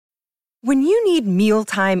When you need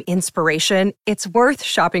mealtime inspiration, it's worth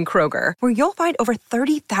shopping Kroger, where you'll find over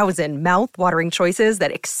 30,000 mouth-watering choices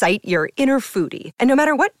that excite your inner foodie. And no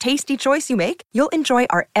matter what tasty choice you make, you'll enjoy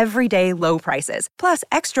our everyday low prices, plus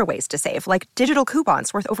extra ways to save, like digital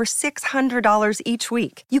coupons worth over $600 each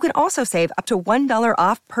week. You can also save up to $1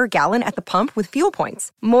 off per gallon at the pump with fuel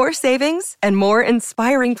points. More savings and more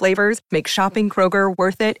inspiring flavors make shopping Kroger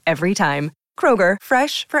worth it every time. Kroger,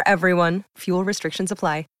 fresh for everyone. Fuel restrictions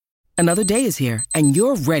apply. Another day is here, and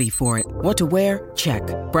you're ready for it. What to wear? Check.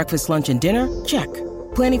 Breakfast, lunch, and dinner? Check.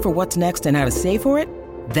 Planning for what's next and how to save for it?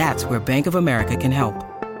 That's where Bank of America can help.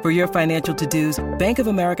 For your financial to-dos, Bank of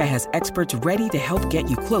America has experts ready to help get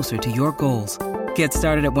you closer to your goals. Get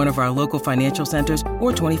started at one of our local financial centers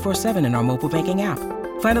or 24/7 in our mobile banking app.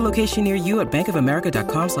 Find a location near you at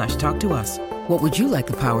bankofamerica.com/talktous. What would you like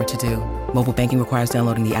the power to do? Mobile banking requires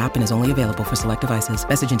downloading the app and is only available for select devices.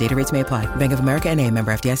 Message and data rates may apply. Bank of America N.A.,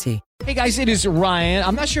 member FDIC. Hey guys, it is Ryan.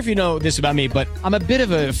 I'm not sure if you know this about me, but I'm a bit of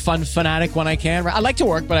a fun fanatic when I can. I like to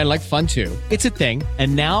work, but I like fun too. It's a thing.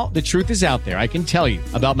 And now the truth is out there. I can tell you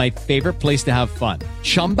about my favorite place to have fun.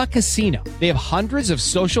 Chumba Casino. They have hundreds of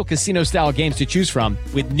social casino style games to choose from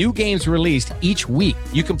with new games released each week.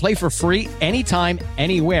 You can play for free anytime,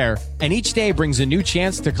 anywhere. And each day brings a new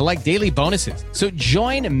chance to collect daily bonuses. So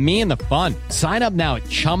join me in the fun. Sign up now at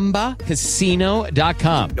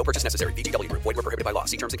ChumbaCasino.com. No purchase necessary. VGW Group. Void where prohibited by law.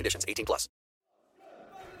 See terms and conditions. 18+.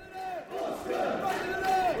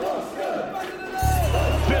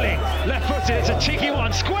 Billy, left footed. It's a cheeky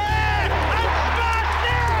one. Square! And smashed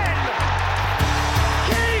in!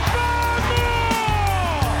 Keeper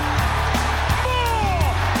more!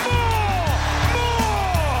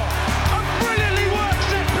 A brilliantly worked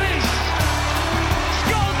set piece.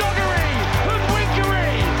 Skullduggery,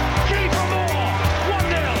 hoodwinkery. Keeper more.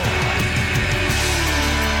 1-0.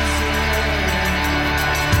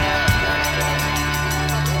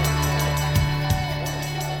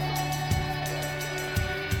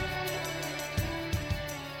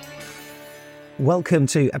 Welcome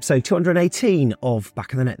to episode 218 of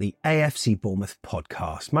Back of the Net, the AFC Bournemouth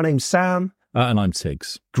podcast. My name's Sam. And I'm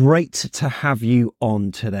Tiggs. Great to have you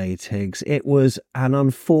on today, Tiggs. It was an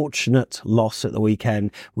unfortunate loss at the weekend.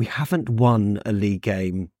 We haven't won a league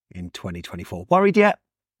game in 2024. Worried yet?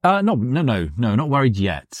 No, not worried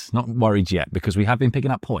yet. Not worried yet, because we have been picking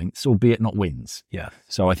up points, albeit not wins. Yeah.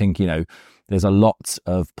 So I think, there's a lot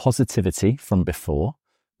of positivity from before.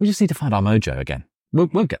 We just need to find our mojo again. We'll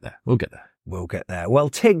get there. We'll get there. We'll get there. Well,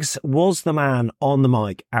 Tiggs was the man on the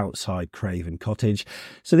mic outside Craven Cottage.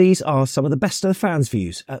 So these are some of the best of the fans'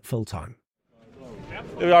 views at full time.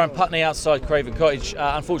 Here we are in Putney outside Craven Cottage.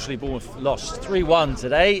 Unfortunately, Bournemouth lost 3-1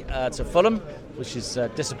 today to Fulham, which is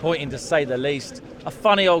disappointing to say the least. A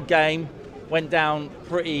funny old game. Went down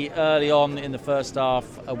pretty early on in the first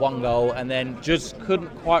half, a 1 goal, and then just couldn't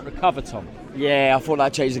quite recover, Tom. Yeah, I thought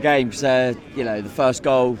that changed the game because, the first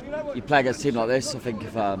goal, you play against a team like this, I think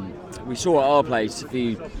if we saw at our place, if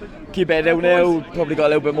you keep it 0-0, probably got a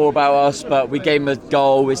little bit more about us, but we gave them a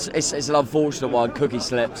goal. It's an unfortunate one. Cookie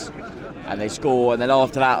slips and they score, and then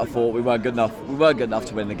after that I thought we weren't good enough. We weren't good enough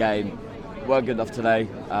to win the game. We weren't good enough today.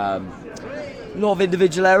 A lot of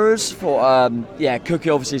individual errors. Cookie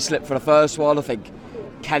obviously slipped for the first one. I think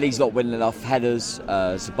Kelly's not winning enough headers.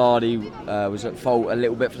 Zabadi was at fault a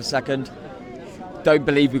little bit for the second. Don't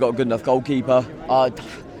believe we got a good enough goalkeeper.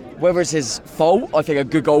 Whether it's his fault, I think a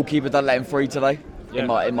good goalkeeper doesn't let him free today, in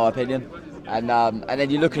my opinion. And then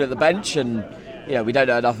you're looking at the bench, and we don't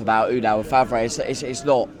know enough about Unai and Favre. It's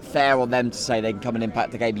not fair on them to say they can come and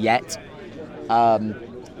impact the game yet.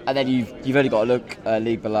 And then you've only got to look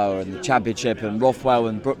league below and the Championship, and Rothwell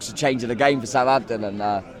and Brooks are changing the game for Southampton. And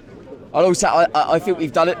I think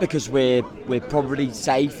we've done it because we're probably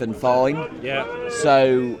safe and fine. Yeah.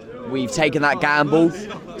 So we've taken that gamble,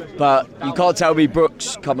 but you can't tell me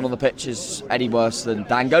Brooks coming on the pitch is any worse than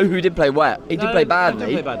Dango, who didn't play well. He didn't play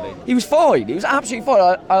badly. He was fine. He was absolutely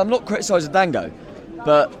fine. I'm not criticising Dango,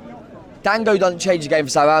 but Dango doesn't change the game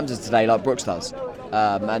for Southampton today like Brooks does.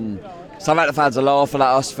 And Southampton fans are laughing at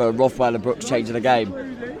us for Rothwell and Brooks changing the game,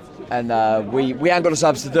 and we ain't got the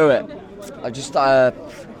subs to do it. I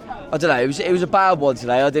don't know. It was a bad one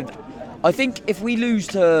today. I think if we lose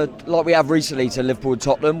to, like we have recently, to Liverpool and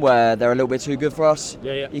Tottenham, where they're a little bit too good for us,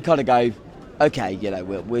 you kind of go, okay,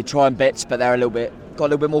 we're trying bits, but they're got a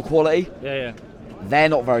little bit more quality. Yeah. They're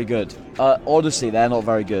not very good. Honestly, they're not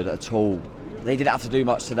very good at all. They didn't have to do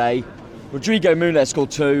much today. Rodrigo Muniz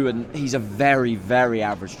scored 2, and he's a very, very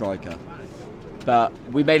average striker. But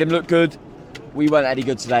we made him look good. We weren't any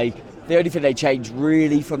good today. The only thing they changed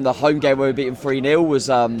really from the home game where we beat him 3-0 was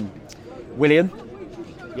Willian.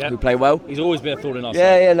 who play well. He's always been a thorn in our side.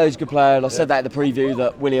 Yeah, no, he's a good player. And I said that in the preview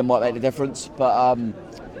that William might make the difference. But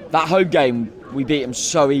that home game, we beat him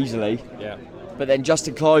so easily. Yeah. But then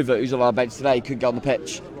Justin Cliver, who's on our bench today, couldn't get on the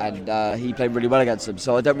pitch, and he played really well against them.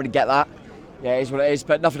 So I don't really get that. Yeah, it is what it is.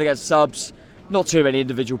 But nothing against subs. Not too many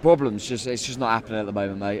individual problems. It's just not happening at the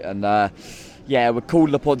moment, mate. And we're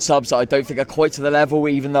calling upon subs that I don't think are quite to the level.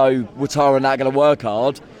 Even though Ouattara and that are going to work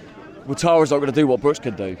hard, Ouattara's not going to do what Brooks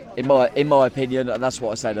can do, in my opinion. And that's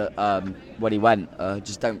what I said when he went.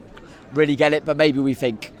 Just don't really get it. But maybe we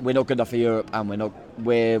think we're not good enough for Europe, and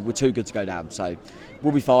we're too good to go down. So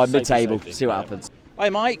we'll be fine, mid-table, see what happens. Hey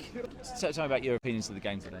Mike, tell me about your opinions of the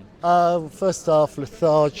game today. First half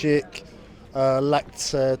lethargic,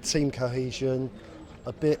 lacked team cohesion,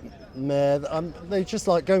 a bit meh. They just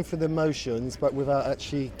like going through the motions but without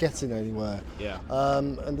actually getting anywhere. Yeah.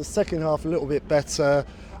 And the second half a little bit better.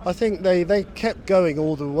 I think they kept going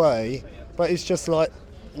all the way, but it's just like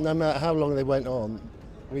no matter how long they went on,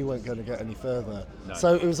 we weren't going to get any further. No.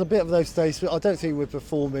 So it was a bit of those days. I don't think we're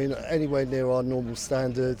performing anywhere near our normal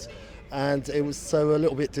standards, and it was so a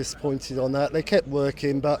little bit disappointed on that. They kept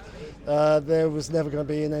working, but there was never going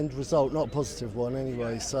to be an end result, not a positive one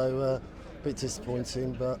anyway. So a bit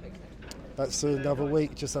disappointing, but that's another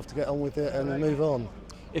week. Just have to get on with it and move on.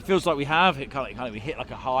 It feels like we have. We hit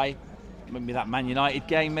like a high. Maybe that Man United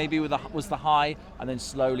game was the high, and then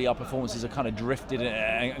slowly our performances have kind of drifted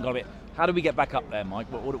and got a bit. How do we get back up there, Mike?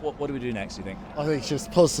 What do we do next, do you think? I think it's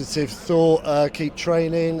just positive thought, keep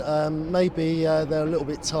training. Maybe they're a little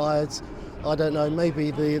bit tired. I don't know, maybe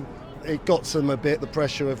it got to them a bit, the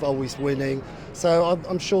pressure of always winning. So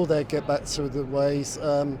I'm sure they'll get back to the ways.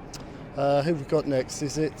 Who have we got next?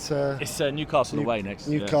 Is it? It's Newcastle away next.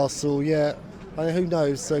 Newcastle, yeah. Who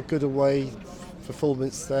knows? A good away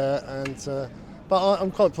performance there, and but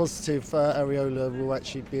I'm quite positive Areola will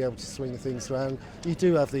actually be able to swing things around. You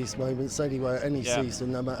do have these moments anyway, any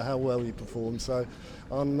season, no matter how well you perform. So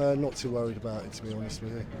I'm not too worried about it, to be honest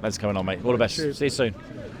with you. Thanks for coming on, mate. All the best. Cheers. See you soon.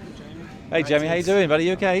 Hey, Jamie, how you doing, buddy?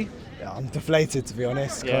 You okay? Yeah, I'm deflated, to be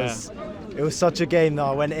honest, because it was such a game that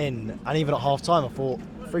I went in, and even at half time I thought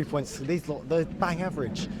 3 points to these lot, they're bang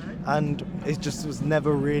average, and it just was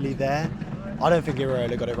never really there. I don't think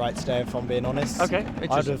Areola got it right today, if I'm being honest. Okay,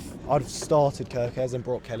 I'd have started Kirkes and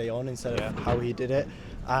brought Kelly on instead of how he did it,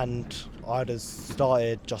 and I'd have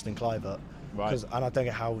started Justin Kluivert. Right. And I don't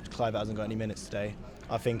get how Kluivert hasn't got any minutes today.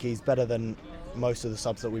 I think he's better than most of the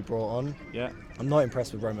subs that we brought on. Yeah. I'm not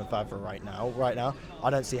impressed with Roman Favre right now. I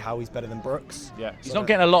don't see how he's better than Brooks. Yeah. He's not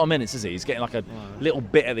getting a lot of minutes, is he? He's getting like a little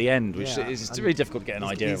bit at the end, which is really difficult to get an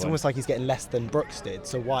idea of. It's almost like he's getting less than Brooks did.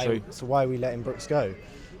 So why are we letting Brooks go?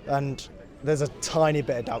 And there's a tiny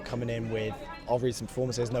bit of doubt coming in with our recent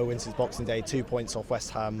performances. No wins since Boxing Day, 2 points off West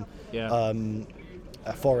Ham,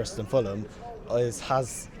 Forest and Fulham.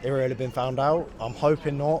 Has Areola been found out? I'm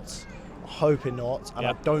hoping not, and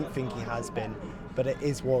I don't think he has been. But it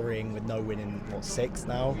is worrying with no win in 6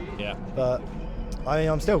 now. Yeah. But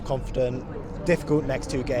I'm still confident. Difficult next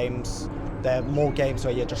 2 games. There are more games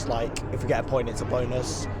where you're just like, if we get a point, it's a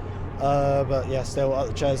bonus. But yeah, still at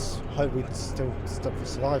the chairs. Hope we still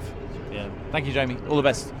survive. Yeah. Thank you, Jamie. All the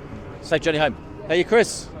best. Safe journey home. Hey,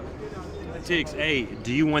 Chris. Tiggs, hey,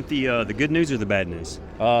 do you want the good news or the bad news?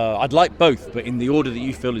 I'd like both, but in the order that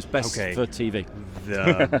you feel is best for TV.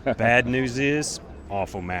 The bad news is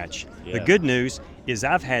awful match. Yeah. The good news is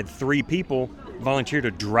I've had 3 people volunteer to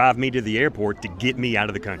drive me to the airport to get me out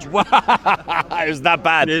of the country. It was that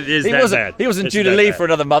bad. It is that bad. He wasn't due to leave for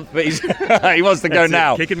another month, but he wants to go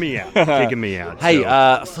now. Kicking me out. Hey,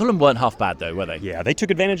 Fulham weren't half bad though, were they? Yeah, they took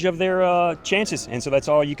advantage of their chances, and so that's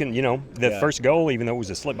all you can, the first goal, even though it was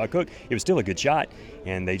a slip by Cook, it was still a good shot,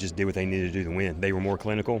 and they just did what they needed to do to win. They were more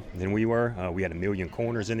clinical than we were. We had a million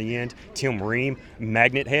corners in the end. Tim Ream,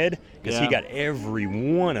 magnet head, because he got every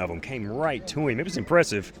one of them, came right to him. It was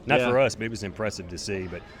impressive. Not for us, but it was impressive to see.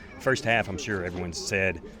 But first half, I'm sure everyone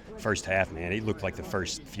said, first half, man, it looked like the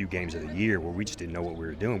first few games of the year where we just didn't know what we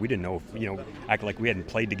were doing. We didn't know if, act like we hadn't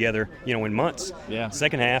played together, in months. Yeah.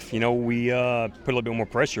 Second half, we put a little bit more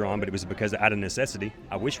pressure on, but it was because out of necessity.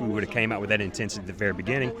 I wish we would have came out with that intensity at the very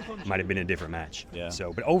beginning. It might have been a different match. Yeah.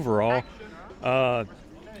 So, but overall,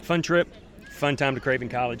 fun trip. Fun time to Craven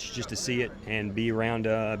College just to see it and be around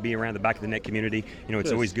the back of the net community.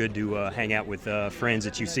 It's always good to hang out with friends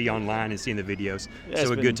that you see online and see in the videos. Yeah,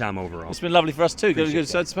 so good time overall. It's been lovely for us too. Appreciate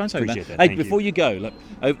that. Hey, before you go, look,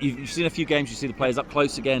 you've seen a few games. You see the players up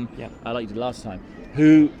close again, like you did last time.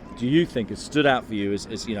 Who do you think has stood out for you as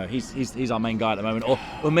he's our main guy at the moment,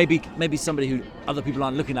 or maybe somebody who other people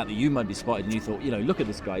aren't looking at that you might be spotted and you thought, look at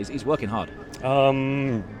this guy, he's working hard.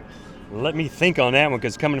 Let me think on that one,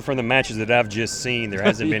 because coming from the matches that I've just seen, there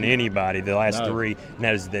hasn't been anybody the last three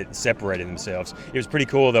that separated themselves. It was pretty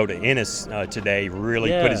cool though to Ennis today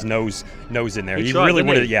really put his nose in there. He really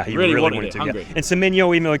wanted, he really wanted to. Yeah. And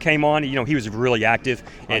Semenyo, even though he came on, he was really active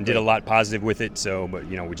and did a lot positive with it. So, but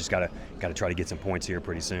we just got to try to get some points here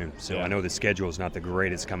pretty soon. So I know the schedule is not the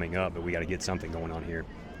greatest coming up, but we got to get something going on here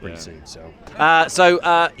pretty soon. So,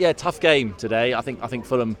 tough game today. I think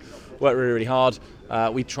Fulham worked really, really hard.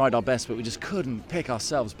 We tried our best, but we just couldn't pick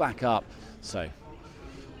ourselves back up. So,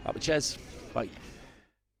 up with Ches. Bye.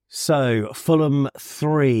 So, Fulham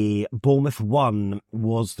 3, Bournemouth 1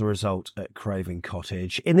 was the result at Craven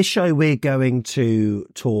Cottage. In this show, we're going to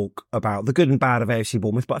talk about the good and bad of AFC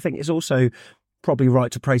Bournemouth, but I think it's also probably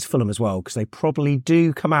right to praise Fulham as well, because they probably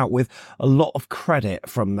do come out with a lot of credit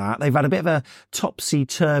from that. They've had a bit of a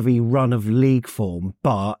topsy-turvy run of league form,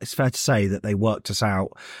 but it's fair to say that they worked us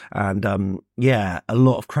out. And a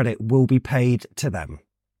lot of credit will be paid to them.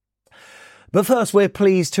 But first, we're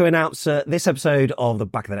pleased to announce this episode of the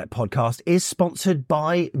Back of the Net podcast is sponsored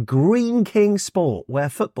by Green King Sport, where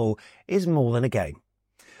football is more than a game.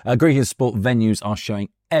 Green King Sport venues are showing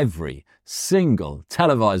every single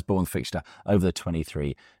televised Bournemouth fixture over the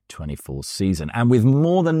 23-24 season. And with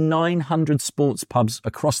more than 900 sports pubs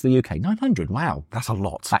across the UK. 900, wow. That's a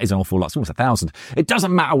lot. That is an awful lot. It's almost 1,000. It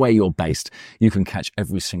doesn't matter where you're based. You can catch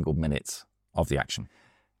every single minute of the action.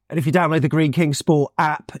 And if you download the Green King Sport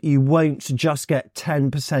app, you won't just get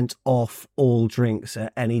 10% off all drinks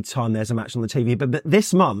at any time there's a match on the TV. But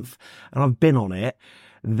this month, and I've been on it,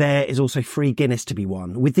 there is also free Guinness to be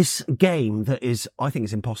won with this game that is, I think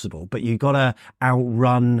is impossible, but you've got to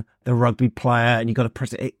outrun the rugby player and you've got to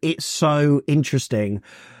press it. It's so interesting.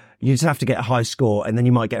 You just have to get a high score and then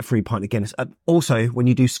you might get a free pint of Guinness. Also, when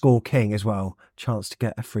you do Score King as well, chance to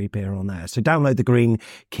get a free beer on there. So download the Green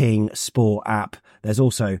King Sport app. There's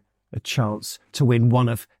also a chance to win one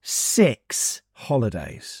of 6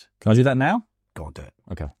 holidays. Can I do that now? Go on, do it.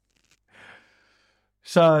 Okay.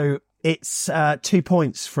 So it's 2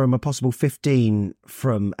 points from a possible 15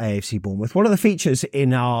 from AFC Bournemouth. One of the features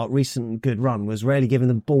in our recent good run was rarely giving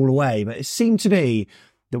the ball away, but it seemed to be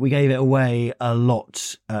that we gave it away a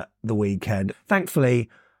lot at the weekend. Thankfully,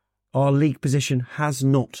 our league position has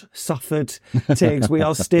not suffered, Tiggs. We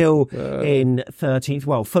are still in 13th.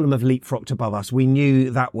 Well, Fulham have leapfrogged above us. We knew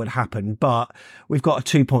that would happen, but we've got a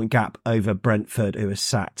 2-point gap over Brentford, who is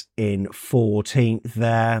sat in 14th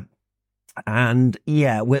there. And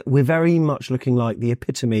yeah, we're very much looking like the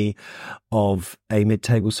epitome of a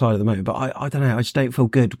mid-table side at the moment. But I don't know, I just don't feel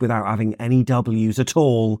good without having any W's at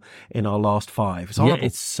all in our last 5. It's horrible.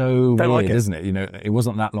 It's so weird, isn't it? It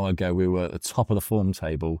wasn't that long ago we were at the top of the form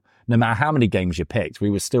table. No matter how many games you picked, we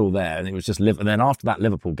were still there. And it was just and then after that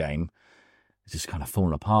Liverpool game, it's just kind of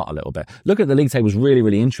fallen apart a little bit. Looking at the league table was really,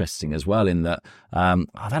 really interesting as well, in that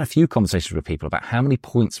I've had a few conversations with people about how many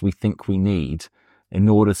points we think we need in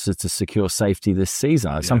order to secure safety this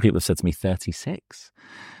season. Yeah. Some people have said to me 36,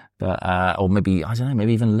 but or maybe, I don't know,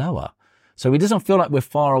 maybe even lower. So it doesn't feel like we're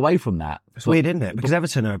far away from that. It's weird, isn't it? Because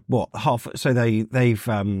Everton are, half, so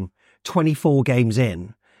they've 24 games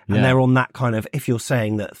in, and they're on that kind of, if you're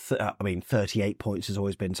saying that, 38 points has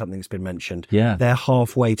always been something that's been mentioned. Yeah. They're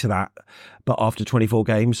halfway to that, but after 24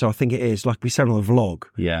 games. So I think it is, like we said on the vlog,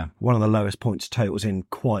 one of the lowest points totals in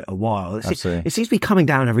quite a while. It seems to be coming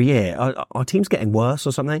down every year. Are teams getting worse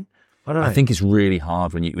or something? I don't know. I think it's really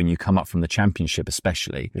hard when you come up from the Championship,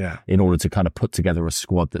 especially, in order to kind of put together a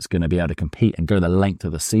squad that's going to be able to compete and go the length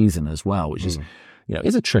of the season as well, which is,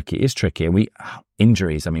 it's tricky. And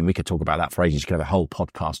injuries, we could talk about that for ages. You could have a whole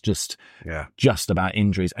podcast just about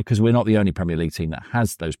injuries, because we're not the only Premier League team that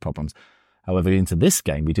has those problems. However, into this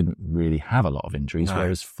game, we didn't really have a lot of injuries,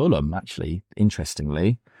 whereas Fulham, actually,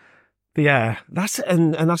 interestingly. Yeah, that's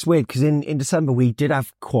weird, because in December we did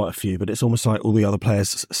have quite a few, but it's almost like all the other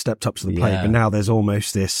players stepped up to the plate. But now there's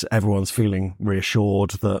almost this, everyone's feeling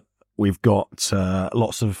reassured that we've got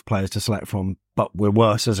lots of players to select from, but we're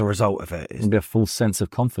worse as a result of it. There'll be a full sense of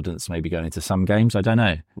confidence maybe going into some games. I don't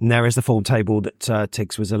know. And there is the form table that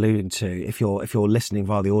Tiggs was alluding to. If you're listening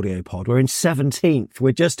via the audio pod, we're in 17th.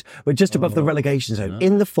 We're just above the relegation zone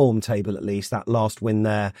in the form table. At least that last win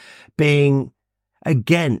there being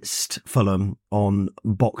against Fulham on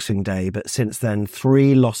Boxing Day, but since then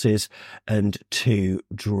 3 losses and 2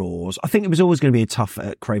 draws. I think it was always going to be a tough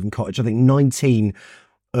at Craven Cottage. I think 19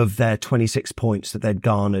 of their 26 points that they'd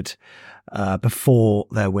garnered before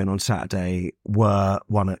their win on Saturday were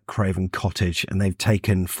won at Craven Cottage, and they've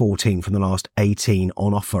taken 14 from the last 18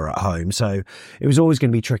 on offer at home. So it was always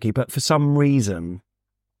going to be tricky, but for some reason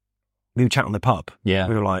we were chatting on the pub. Yeah.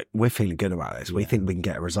 We were like, we're feeling good about this. We think we can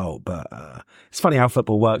get a result. But it's funny how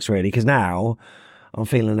football works, really, because now I'm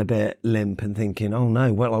feeling a bit limp and thinking, oh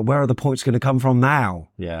no, where are the points going to come from now?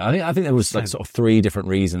 Yeah, I think there was like sort of three different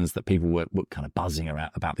reasons that people were kind of buzzing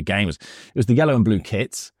around about the game. It was the yellow and blue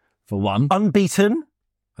kits, for one. Unbeaten.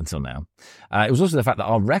 Until now. It was also the fact that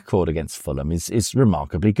our record against Fulham is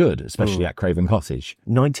remarkably good, especially at Craven Cottage.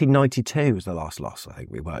 1992 was the last loss, I think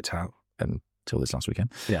we worked out. Until this last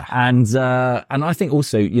weekend. Yeah. And I think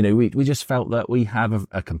also, we just felt that we have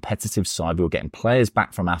a competitive side. We were getting players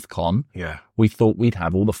back from AFCON. Yeah. We thought we'd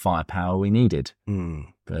have all the firepower we needed.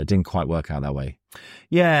 But it didn't quite work out that way.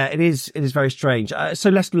 Yeah, it is very strange. So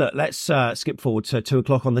let's skip forward to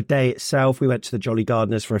 2:00 on the day itself. We went to the Jolly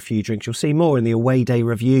Gardeners for a few drinks. You'll see more in the away day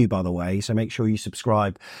review, by the way. So make sure you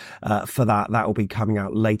subscribe for that. That will be coming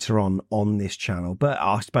out later on this channel. But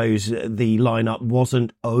I suppose the lineup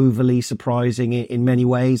wasn't overly surprising in many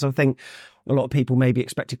ways. I think a lot of people maybe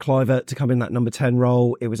expected Kluivert to come in that number 10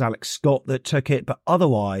 role. It was Alex Scott that took it, but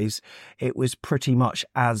otherwise it was pretty much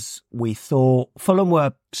as we thought. Fulham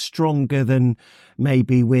were stronger than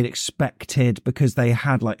maybe we'd expected because they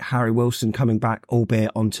had like Harry Wilson coming back,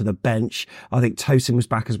 albeit onto the bench. I think Tosin was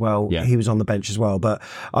back as well. Yeah. He was on the bench as well. But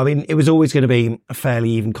I mean, it was always going to be a fairly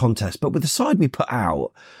even contest. But with the side we put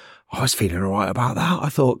out, I was feeling all right about that. I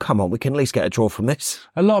thought, come on, we can at least get a draw from this.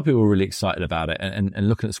 A lot of people were really excited about it and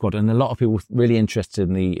looking at the squad, and a lot of people were really interested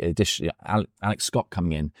in the addition, Alex Scott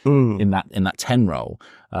coming in that 10 role,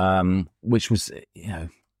 which was,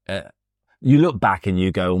 you look back and you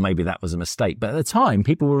go, well, maybe that was a mistake. But at the time,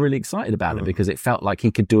 people were really excited about it because it felt like he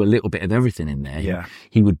could do a little bit of everything in there. Yeah.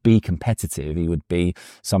 He would be competitive. He would be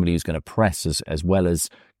somebody who's going to press as well as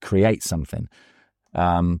create something.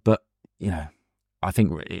 But, I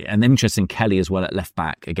think an interesting Kelly as well at left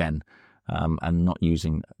back again, and not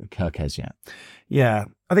using Kirkes yet. Yeah,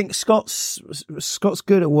 I think Scott's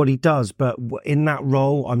good at what he does, but in that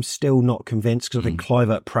role, I'm still not convinced because I think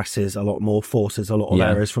Kluivert presses a lot more, forces a lot of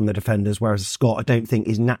errors from the defenders, whereas Scott, I don't think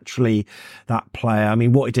is naturally that player. I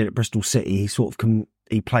mean, what he did at Bristol City, he sort of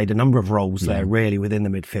he played a number of roles there really within the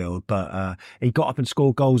midfield, but he got up and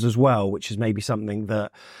scored goals as well, which is maybe something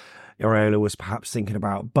that Iraola was perhaps thinking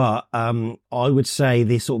about. But I would say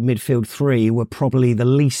the sort of midfield three were probably the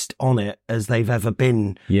least on it as they've ever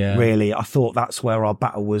been, really. I thought that's where our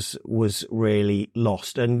battle was really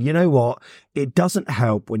lost. And you know what? It doesn't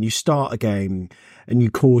help when you start a game and you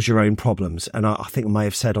cause your own problems. And I think I may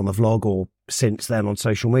have said on the vlog or since then on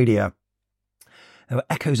social media, there were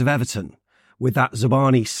echoes of Everton with that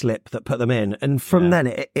Zabani slip that put them in. And from then,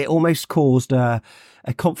 it almost caused a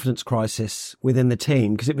confidence crisis within the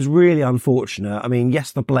team because it was really unfortunate. I mean,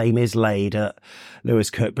 yes, the blame is laid at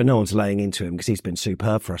Lewis Cook, but no one's laying into him because he's been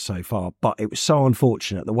superb for us so far. But it was so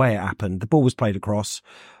unfortunate the way it happened. The ball was played across.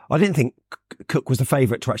 I didn't think Cook was the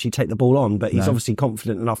favourite to actually take the ball on, but he's obviously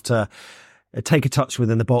confident enough to take a touch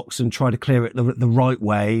within the box and try to clear it the right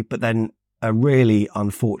way. But then a really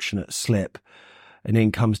unfortunate slip. And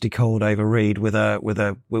in comes DeCold over Reed with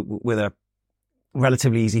a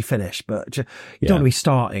relatively easy finish. But you don't want to be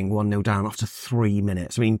starting 1-0 down after 3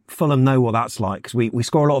 minutes. I mean, Fulham know what that's like because we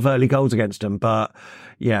score a lot of early goals against them. But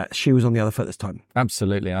she was on the other foot this time.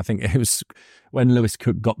 Absolutely. I think it was when Lewis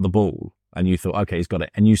Cook got the ball and you thought, okay, he's got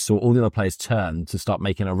it. And you saw all the other players turn to start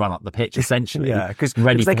making a run up the pitch, essentially. Because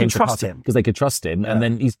they could trust him. Because they could trust him. Yeah. And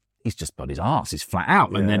then he's just got his arse. He's flat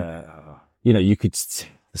out. And then, you could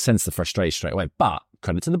sense the frustration straight away. But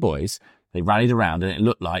credit to the boys, they rallied around and it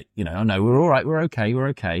looked like, oh no, we're all right, we're okay.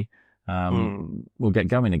 We'll get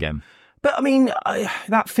going again. But I mean,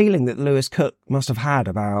 that feeling that Lewis Cook must have had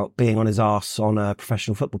about being on his arse on a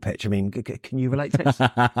professional football pitch, I mean, can you relate to this?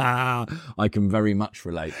 I can very much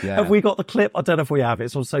relate, yeah. Have we got the clip? I don't know if we have.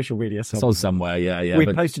 It's on social media somewhere. It's on somewhere, yeah.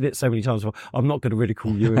 We posted it so many times. I'm not going to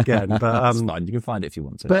ridicule you again. But that's fine. You can find it if you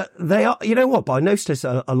want to. But they are, you know what? But I noticed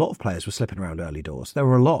a lot of players were slipping around early doors. There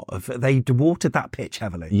were a lot of, they watered that pitch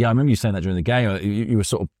heavily. Yeah, I remember you saying that during the game. You were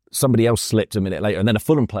sort of, somebody else slipped a minute later and then a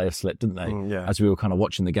Fulham player slipped, didn't they? As we were kind of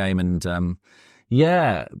watching the game and,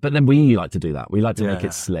 but then we like to do that. We like to make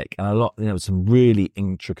it slick. And a lot, some really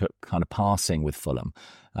intricate kind of passing with Fulham.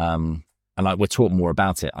 And like we're talking more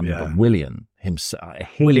about it. I mean, but William himself,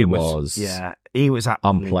 he was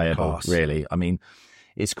unplayable, really. I mean,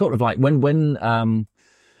 it's kind of like when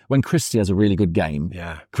Christie has a really good game,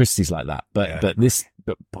 Christie's like that. But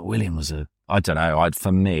William was I don't know.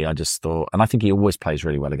 For me, I just thought, and I think he always plays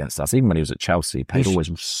really well against us. Even when he was at Chelsea, he played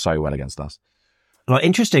always so well against us. Like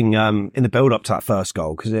interesting in the build up to that first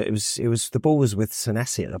goal because it was the ball was with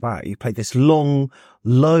Senesi at the back. He played this long,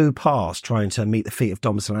 low pass trying to meet the feet of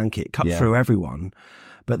Dom Solanke. It cut through everyone,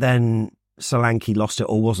 but then Solanke lost it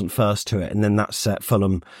or wasn't first to it, and then that set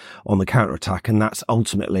Fulham on the counter-attack, and that's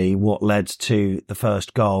ultimately what led to the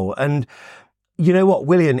first goal. And you know what,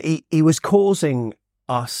 Willian, he was causing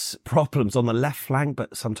us problems on the left flank,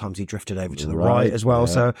 but sometimes he drifted over to the right as well. Yeah.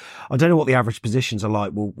 So I don't know what the average positions are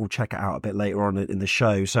like. We'll check it out a bit later on in the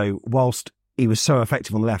show. So whilst he was so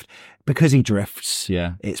effective on the left, because he drifts,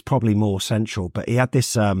 it's probably more central. But he had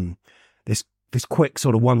this this quick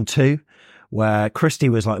sort of 1-2 where Christie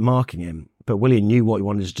was like marking him, but Willian knew what he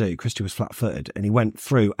wanted to do. Christie was flat-footed and he went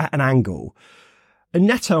through at an angle. And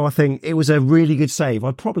Neto, I think it was a really good save.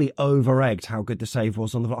 I probably over-egged how good the save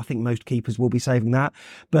was on the. I think most keepers will be saving that,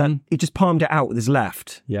 but he just palmed it out with his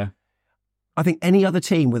left. Yeah, I think any other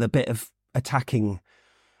team with a bit of attacking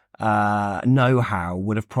know-how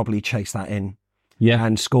would have probably chased that in,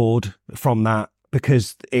 and scored from that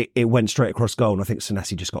because it went straight across goal. And I think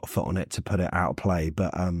Senesi just got a foot on it to put it out of play.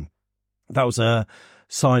 But that was a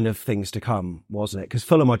sign of things to come, wasn't it? Because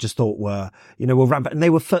Fulham, I just thought were rampant, and they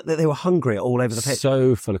were hungry all over the pitch,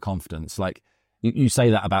 so full of confidence. Like you say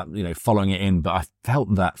that about following it in, but I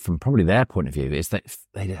felt that from probably their point of view is that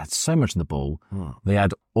they had so much in the ball, they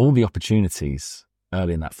had all the opportunities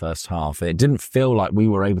early in that first half. It didn't feel like we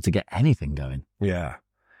were able to get anything going. Yeah,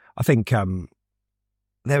 I think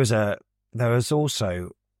there was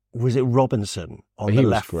also, was it Robinson on the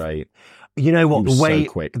left? He was great. You know what,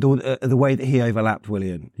 the way that he overlapped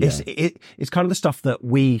Willian, it's kind of the stuff that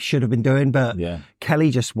we should have been doing, but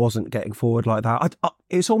Kelly just wasn't getting forward like that.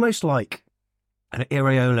 It's almost like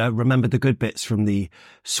Iraola remembered the good bits from the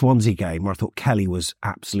Swansea game where I thought Kelly was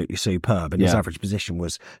absolutely superb and his average position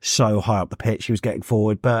was so high up the pitch, he was getting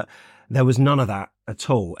forward, but there was none of that at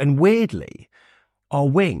all. And weirdly, our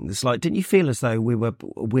wings, didn't you feel as though we were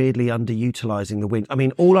weirdly underutilising the wings? I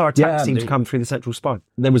mean, all our attacks seemed to come through the central spine.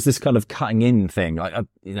 There was this kind of cutting in thing.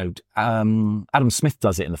 Adam Smith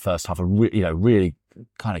does it in the first half, really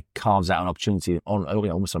kind of carves out an opportunity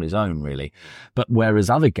almost on his own, really. But whereas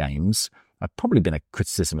other games, I've probably been a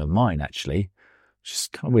criticism of mine, actually. It's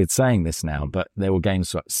just kind of weird saying this now, but there were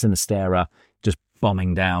games like Sinistera just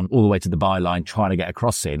bombing down all the way to the byline, trying to get a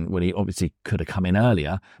cross in when he obviously could have come in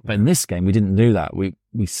earlier. But in this game, we didn't do that. We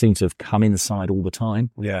seem to have come inside all the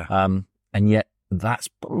time. Yeah. And yet that's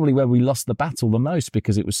probably where we lost the battle the most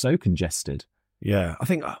because it was so congested. Yeah. I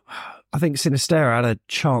think Sinistera had a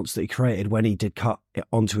chance that he created when he did cut it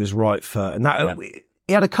onto his right foot. And that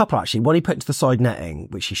he had a couple, actually. One he put into the side netting,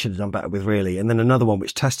 which he should have done better with, really. And then another one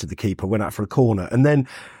which tested the keeper, went out for a corner. And then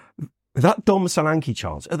that Dom Solanke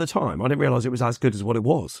chance, at the time, I didn't realise it was as good as what it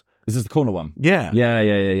was. Is this the corner one? Yeah.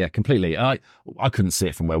 Yeah, completely. I couldn't see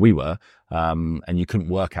it from where we were, and you couldn't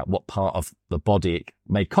work out what part of the body it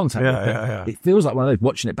made contact with. Yeah. It feels like one of those,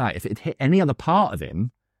 watching it back, if it hit any other part of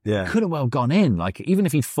him, it could have well gone in. Like, even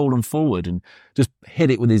if he'd fallen forward and just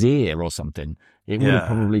hit it with his ear or something, it would have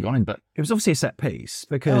probably gone in. But it was obviously a set piece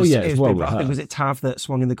because I think it was Tav that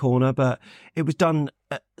swung in the corner, but it was done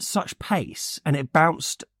at such pace and it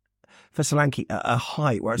bounced for Solanke at a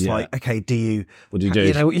height where it's like, okay, what do you do?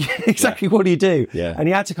 Exactly, what do you do? Yeah. And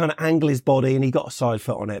he had to kind of angle his body and he got a side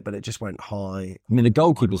foot on it, but it just went high. I mean, the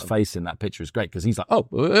goalkeeper's face in that picture is great because he's like, oh,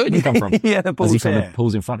 where did you come from? The ball's as he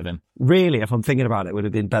pulls in front of him. Really, if I'm thinking about it, it would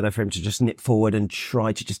have been better for him to just nip forward and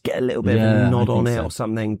try to just get a little bit of a nod on it or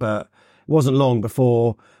something, but it wasn't long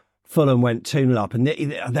before Fulham went 2-0 up. And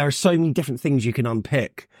there are so many different things you can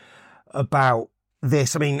unpick about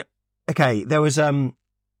this. I mean, okay, there was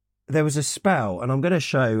a spell, and I'm going to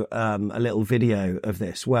show a little video of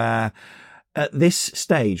this, where at this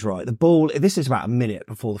stage, right, the ball, this is about a minute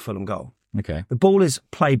before the Fulham goal. Okay. The ball is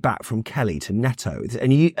played back from Kelly to Neto.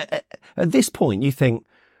 And you, at this point, you think,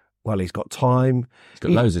 well, he's got time. He's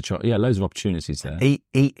got loads of opportunities there.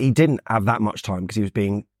 He didn't have that much time because he was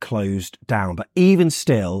being closed down. But even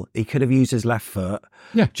still, he could have used his left foot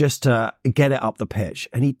just to get it up the pitch.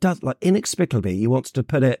 And he does, like, inexplicably, he wants to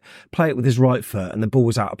play it with his right foot, and the ball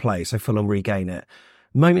was out of play, so Fulham regain it.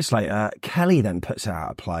 Moments later, Kelly then puts it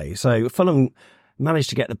out of play. So Fulham managed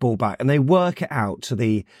to get the ball back, and they work it out to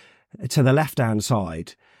the left-hand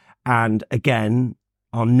side. And again,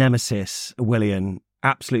 our nemesis, Willian,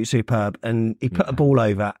 absolutely superb, and he put a ball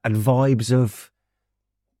over, and vibes of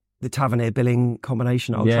the Tavernier Billing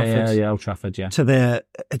combination at Old Trafford. Yeah, Old Trafford, yeah. To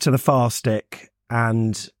the far stick,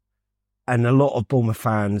 and a lot of Bournemouth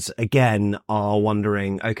fans again are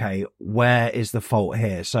wondering, okay, where is the fault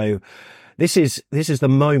here? So this is the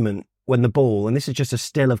moment when the ball, and this is just a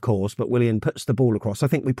still, of course, but Willian puts the ball across. I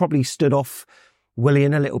think we probably stood off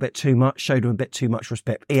Willian a little bit too much, showed him a bit too much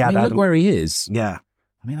respect. Look where he is. Yeah.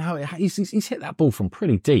 I mean, he's hit that ball from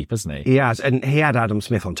pretty deep, hasn't he? He has, and he had Adam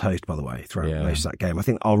Smith on toast, by the way, throughout most of that game. I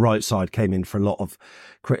think our right side came in for a lot of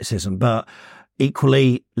criticism, but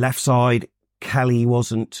equally, left side, Kelly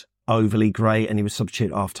wasn't overly great, and he was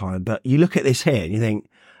substitute at half-time. But you look at this here, and you think,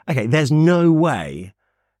 okay, there's no way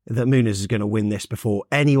that Muniz is going to win this before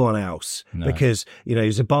anyone else, because, you know,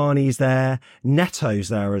 Zabani's there, Neto's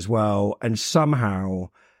there as well, and somehow...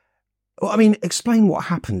 Well, I mean, explain what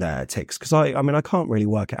happened there, Tix, because I can't really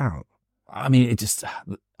work it out. I mean, it's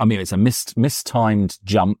a mistimed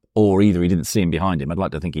jump, or either he didn't see him behind him. I'd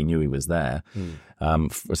like to think he knew he was there.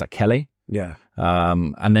 Was that Kelly? Yeah.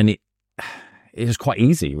 And then it was quite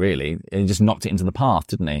easy, really. He just knocked it into the path,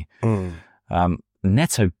 didn't he?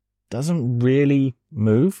 Neto doesn't really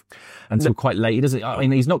move until quite late. He doesn't. I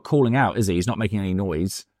mean, he's not calling out, is he? He's not making any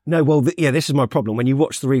noise. No, well, this is my problem. When you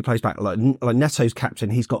watch the replays back, like Neto's captain,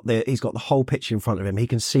 he's got the whole pitch in front of him. He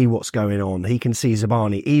can see what's going on. He can see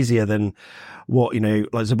Zabani easier than what, you know,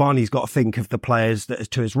 like Zabani's got to think of the players that is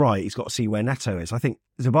to his right. He's got to see where Neto is. I think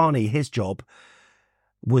Zabani, his job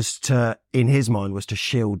was to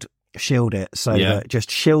shield it, so that just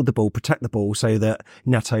shield the ball, protect the ball, so that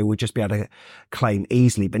Neto would just be able to claim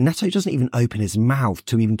easily. But Neto doesn't even open his mouth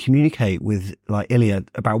to even communicate with like Ilya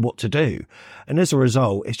about what to do, and as a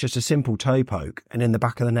result, it's just a simple toe poke, and in the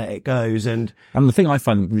back of the net it goes. And the thing I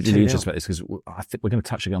find really interesting about this, because I think we're going to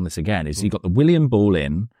touch on this again, is you got the William ball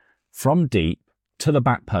in from deep to the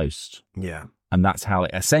back post, and that's how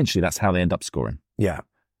they end up scoring. Yeah,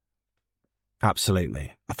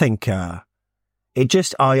 absolutely. I think. It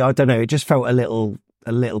just, I don't know, it just felt a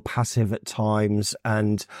little passive at times.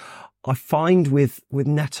 And I find with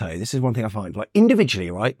Neto, this is one thing I find, like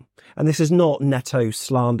individually, right? And this is not Neto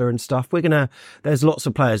slander and stuff. There's lots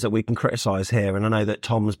of players that we can criticise here. And I know that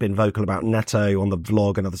Tom's been vocal about Neto on the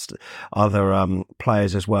vlog and other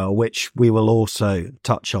players as well, which we will also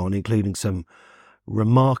touch on, including some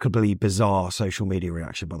remarkably bizarre social media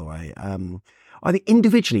reaction, by the way. I think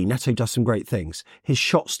individually, Neto does some great things. His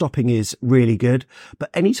shot stopping is really good, but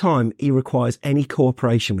anytime he requires any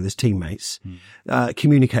cooperation with his teammates,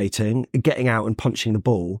 communicating, getting out and punching the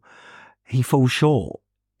ball, he falls short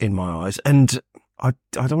in my eyes. And I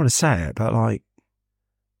don't want to say it, but like,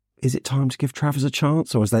 is it time to give Travers a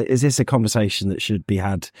chance, or is this a conversation that should be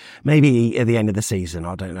had maybe at the end of the season?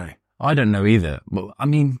 I don't know. I don't know either. But I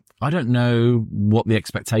mean, I don't know what the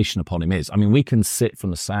expectation upon him is. I mean, we can sit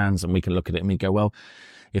from the stands and we can look at it and we go, well,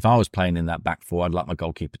 if I was playing in that back four, I'd like my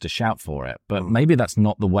goalkeeper to shout for it. But maybe that's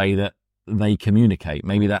not the way that they communicate.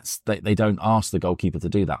 Maybe they don't ask the goalkeeper to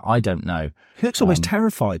do that. I don't know. He looks almost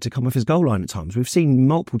terrified to come off his goal line at times. We've seen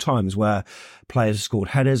multiple times where players have scored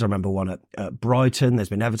headers. I remember one at Brighton. There's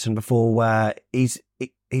been Everton before where he's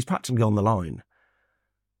practically on the line.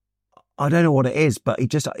 I don't know what it is, but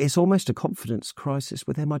it's almost a confidence crisis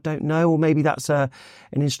with him. I don't know. Or maybe that's an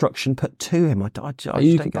instruction put to him.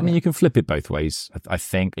 You can flip it both ways, I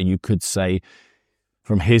think. And you could say,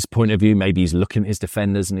 from his point of view, maybe he's looking at his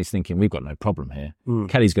defenders and he's thinking, we've got no problem here.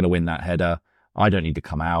 Kelly's going to win that header. I don't need to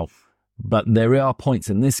come out. But there are points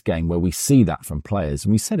in this game where we see that from players.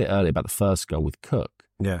 And we said it earlier about the first goal with Cook.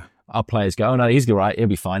 Yeah. Our players go, oh no, he's all right, he'll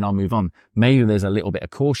be fine, I'll move on. Maybe there's a little bit of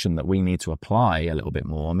caution that we need to apply a little bit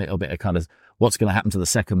more, a little bit of kind of what's going to happen to the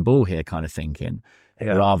second ball here kind of thinking,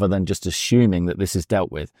 rather than just assuming that this is dealt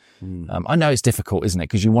with. I know it's difficult, isn't it?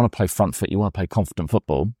 Because you want to play front foot, you want to play confident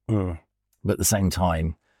football, but at the same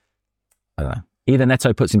time, I don't know. Either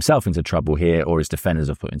Neto puts himself into trouble here or his defenders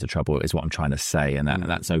have put into trouble, is what I'm trying to say, and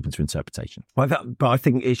that's open to interpretation. But I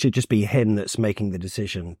think it should just be him that's making the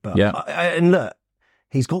decision. But and look,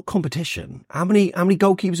 he's got competition. How many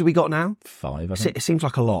goalkeepers have we got now? 5, I think. It seems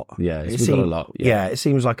like a lot. Yeah, we've got a lot. Yeah, it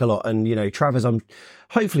seems like a lot. And, you know, Travers,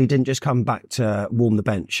 hopefully didn't just come back to warm the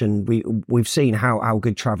bench. And we've seen how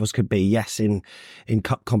good Travers could be. Yes, in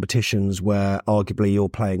cup competitions where arguably you're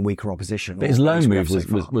playing weaker opposition. But his loan move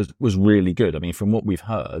was really good. I mean, from what we've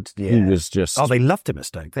heard, he was just... Oh, they loved him at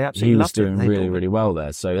Stoke. They absolutely loved him. He was doing really, really well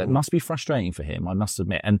there. So it must be frustrating for him, I must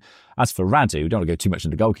admit. And as for Radu, we don't want to go too much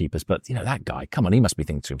into goalkeepers, but, you know, that guy, come on, he must be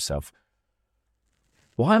thinking to himself,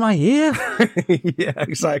 why am I here? Yeah,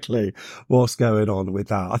 exactly. What's going on with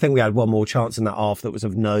that? I think we had one more chance in that half that was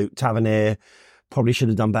of note. Tavernier probably should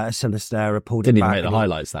have done better. Sinistera pulled it back. Didn't even make the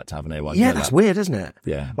highlights, that Tavernier one. Yeah, that's weird, isn't it?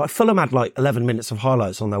 Yeah. Like Fulham had like 11 minutes of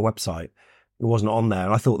highlights on their website. It wasn't on there.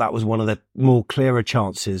 And I thought that was one of the more clearer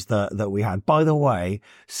chances that we had. By the way,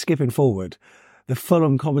 skipping forward, the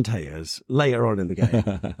Fulham commentators later on in the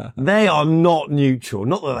game, they are not neutral.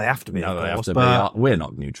 Not that they have to be. No, they have to be. We're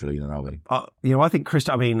not neutral either, are we? You know, I think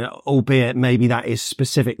albeit maybe that is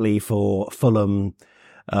specifically for Fulham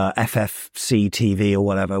FFC TV or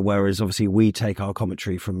whatever, whereas obviously we take our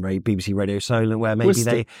commentary from BBC Radio Solent, where maybe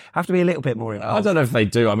they have to be a little bit more involved. I don't know if they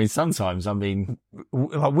do. I mean, sometimes, like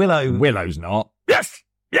Willow's not.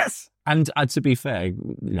 Yes. And to be fair,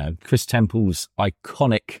 Chris Temple's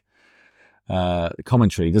iconic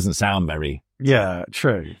commentary doesn't sound very... Yeah,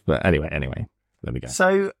 true. But anyway, there we go.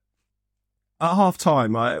 So at half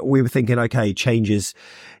time, we were thinking, okay, changes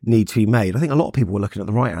need to be made. I think a lot of people were looking at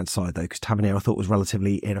the right-hand side, though, because Tavernier I thought was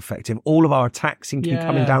relatively ineffective. All of our attacks seemed to be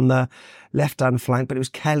coming down the left-hand flank, but it was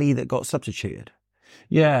Kelly that got substituted.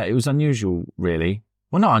 Yeah, it was unusual, really.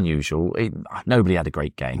 Well, not unusual. Nobody had a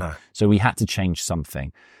great game. No. So we had to change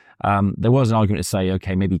something. There was an argument to say,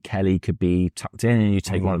 okay, maybe Kelly could be tucked in and you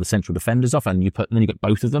take one of the central defenders off and then you got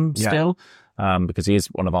both of them still, because he is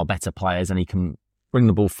one of our better players and he can bring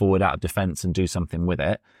the ball forward out of defence and do something with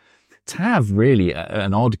it. Tav, really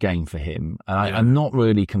an odd game for him. I'm not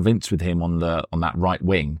really convinced with him on that right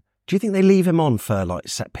wing. Do you think they leave him on for like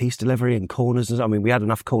set piece delivery and corners? I mean, we had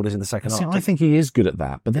enough corners in the second half. I think he is good at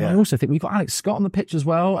that. But then I also think we've got Alex Scott on the pitch as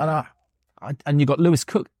well. And you've got Lewis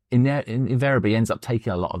Cook invariably ends up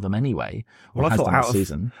taking a lot of them anyway. Well, I thought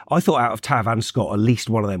out of Tav and Scott, at least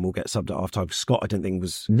one of them will get subbed at half time. Scott, I didn't think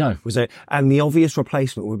was it. And the obvious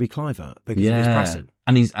replacement would be Clivert because he was pressing.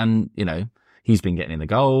 And he's been getting in the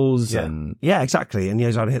goals. Yeah, exactly. And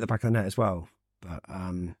he's had to hit the back of the net as well. But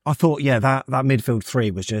I thought, that midfield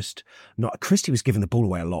three was just not. Christie was giving the ball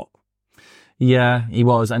away a lot. Yeah, he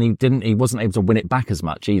was, and he wasn't able to win it back as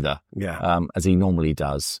much either. As he normally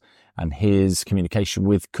does. And his communication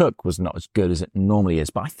with Cook was not as good as it normally is.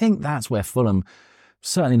 But I think that's where Fulham,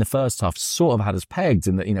 certainly in the first half, sort of had us pegged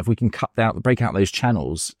in that, if we can break out those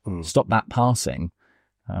channels, stop that passing,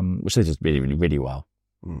 which they just really, really, really well.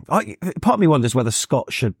 Part of me wonders whether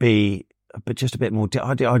Scott should be, but just a bit more,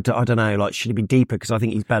 I don't know, like, should he be deeper? Because I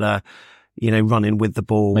think he's better, running with the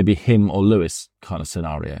ball. Maybe him or Lewis kind of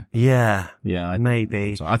scenario. Yeah,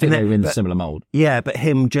 maybe. So I think they were in a similar mould. Yeah, but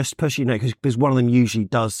him just push, because one of them usually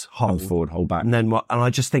does hold forward, hold back. And then and I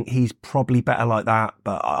just think he's probably better like that,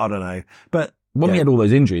 but I don't know. But when we had all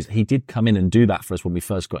those injuries, he did come in and do that for us when we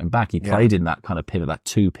first got him back. He played in that kind of pivot, that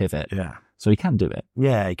 2 pivot. Yeah. So he can do it.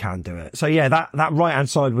 Yeah, he can do it. So that right-hand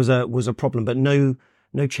side was a problem, but no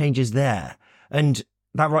changes there. And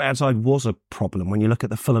that right-hand side was a problem. When you look at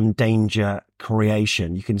the Fulham danger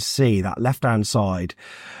creation, you can see that left-hand side,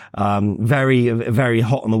 very, very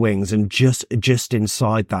hot on the wings, and just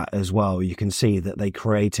inside that as well, you can see that they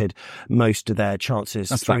created most of their chances.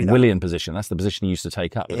 That's that Willian position. That's the position he used to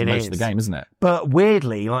take up most of the game, isn't it? But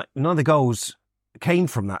weirdly, like, none of the goals came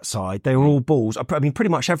from that side. They were all balls. I mean, pretty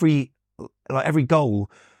much every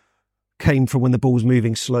goal came from when the ball's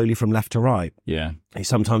moving slowly from left to right. Yeah.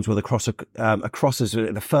 Sometimes with a crosses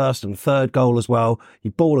the first and third goal as well.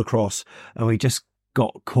 You ball across and we just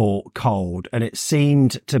got caught cold. And it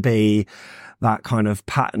seemed to be that kind of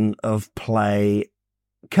pattern of play.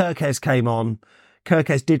 Kirkes came on.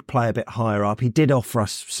 Kirkes did play a bit higher up. He did offer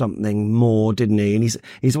us something more, didn't he? And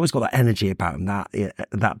he's always got that energy about him, that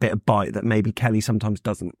bit of bite that maybe Kelly sometimes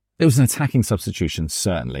doesn't. It was an attacking substitution,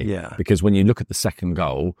 certainly. Yeah. Because when you look at the second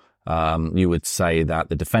goal, you would say that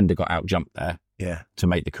the defender got out-jumped there to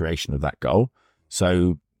make the creation of that goal.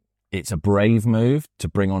 So it's a brave move to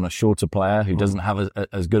bring on a shorter player who doesn't have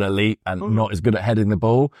as good a leap and not as good at heading the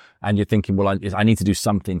ball. And you're thinking, well, I need to do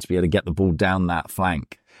something to be able to get the ball down that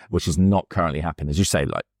flank, which is not currently happening. As you say,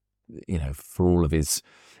 for all of his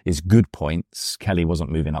good points, Kelly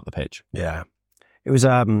wasn't moving up the pitch. Yeah. It was,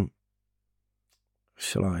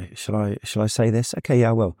 shall I say this? Okay, yeah,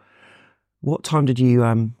 I will. What time did you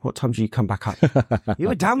come back up? You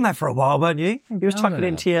were down there for a while, weren't you? You was tucking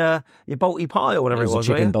into your balti pie or whatever it was.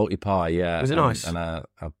 Chicken balti pie, yeah. Was it nice?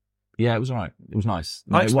 Yeah, it was all right. It was nice.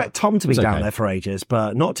 I expect Tom to be down there for ages,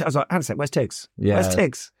 but not. I was like, Ansett, where's Tiggs? Yeah. Where's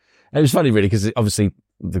Tiggs? It was funny, really, because obviously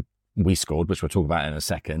we scored, which we'll talk about in a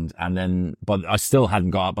second, and then but I still hadn't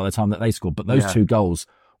got up by the time that they scored. But those two goals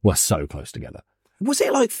were so close together. Was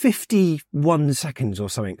it like 51 seconds or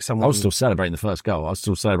something? I was still celebrating the first goal. I was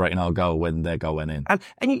still celebrating our goal when their goal went in.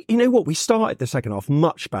 And you know what? We started the second half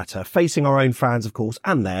much better, facing our own fans, of course,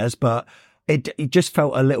 and theirs, but it just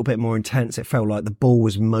felt a little bit more intense. It felt like the ball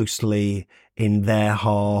was mostly in their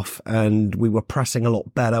half and we were pressing a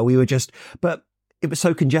lot better. But it was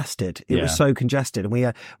so congested. It was so congested, and we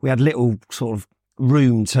had little sort of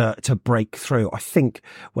room to break through. I think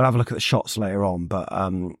we'll have a look at the shots later on, but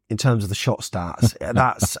in terms of the shot stats,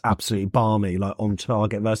 that's absolutely balmy, like on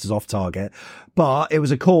target versus off target. But it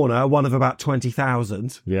was a corner, one of about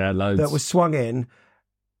 20,000. Yeah, loads. That was swung in.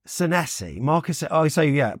 Senesi, Marcus,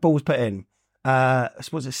 ball was put in.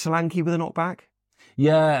 Was it Solanke with a knockback?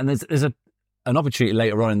 Yeah, and there's an opportunity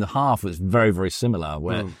later on in the half was very, very similar,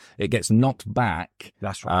 where it gets knocked back.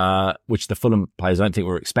 That's right. Which the Fulham players I don't think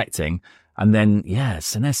were expecting. And then,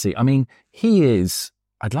 Senesi, I mean, he is...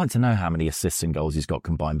 I'd like to know how many assists and goals he's got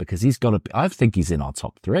combined, because I think he's in our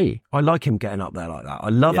top 3. I like him getting up there like that. I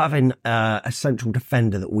love having a central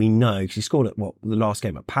defender that we know, because he scored at the last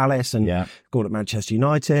game at Palace and scored at Manchester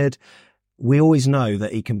United. We always know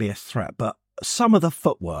that he can be a threat, but some of the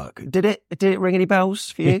footwork, did it ring any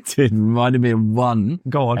bells for you? It did. Reminded me of one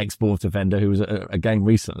ex-Bournemouth defender who was at a game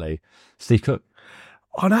recently, Steve Cook.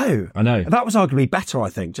 I know. That was arguably better,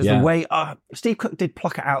 I think. Just the way Steve Cook did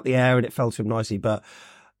pluck it out the air and it fell to him nicely, but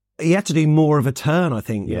he had to do more of a turn, I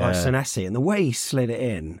think, like Senesi, and the way he slid it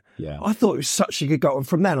in. Yeah. I thought it was such a good goal. And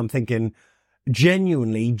from then, I'm thinking,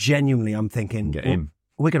 genuinely, I'm thinking, get him.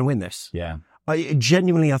 We're going to win this. Yeah. I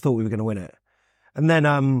thought we were going to win it. And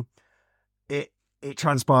then it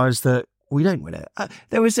transpires that we don't win it.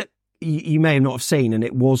 There was you may not have seen, and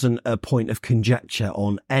it wasn't a point of conjecture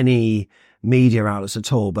on any media outlets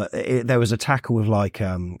at all, but there was a tackle with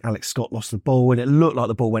Alex Scott lost the ball and it looked like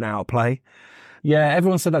the ball went out of play. Yeah,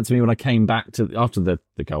 everyone said that to me when I came back after the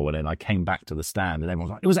goal went in. I came back to the stand and everyone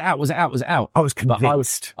was like, was it out? I was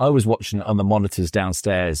convinced. But I was watching it on the monitors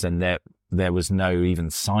downstairs and there was no even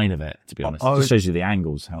sign of it, to be honest. It just shows you the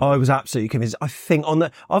angles. I was absolutely convinced. I think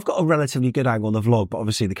I've got a relatively good angle on the vlog, but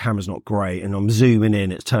obviously the camera's not great and I'm zooming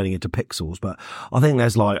in, it's turning into pixels, but I think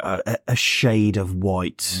there's like a shade of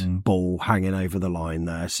white ball hanging over the line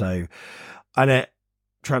there. So, and it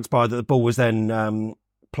transpired that the ball was then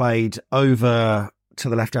played over to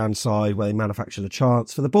the left-hand side where they manufactured a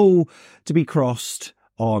chance for the ball to be crossed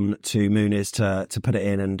on to Muniz to put it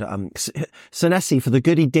in. And Senesi, for the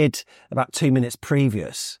good he did about 2 minutes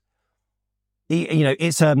previous,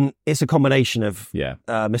 it's a combination of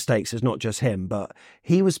mistakes. It's not just him, but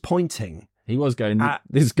he was pointing. He was going,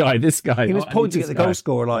 this guy. He was pointing at the goal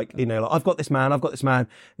scorer like, I've got this man. And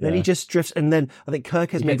then he just drifts. And then I think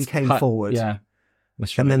Kirkes maybe came forward. Yeah.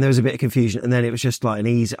 And then there was a bit of confusion, and then it was just like an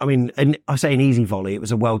easy. I mean, and I say an easy volley. It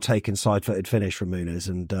was a well taken side-footed finish from Muniz,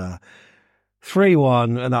 and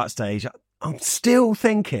 3-1 at that stage. I'm still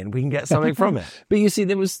thinking we can get something from it. But you see,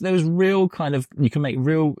 there was real kind of, you can make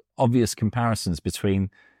real obvious comparisons between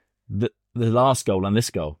the last goal and this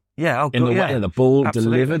goal. Yeah, in the way the ball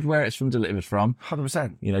delivered where it's delivered from.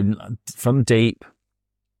 100%. From deep,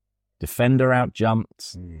 defender out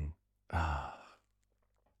jumped.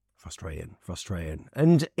 Frustrating.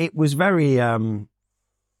 And it was very, I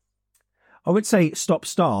would say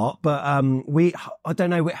stop-start, but I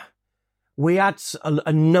don't know, we had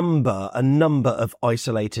a number of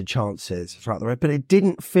isolated chances throughout the race, but it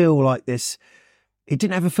didn't feel like this, it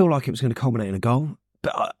didn't ever feel like it was going to culminate in a goal.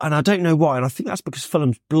 And I don't know why, and I think that's because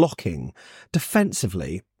Fulham's blocking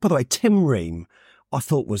defensively. By the way, Tim Ream, I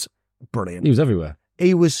thought was brilliant. He was everywhere.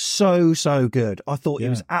 He was so good. I thought he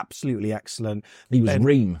was absolutely excellent. He was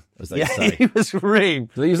Ream, as they say. He was Ream.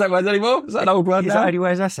 Do they use that word anymore? Is that an old word now? Is that how he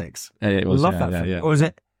wears Essex? Yeah, it was. Love that thing. Yeah. Or is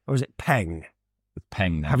it Peng?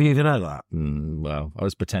 Peng now. Have you even heard that? Well, I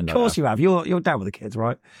was pretending. Of course you have. You're down with the kids,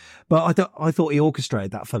 right? But I thought he orchestrated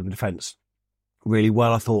that Fulham defence really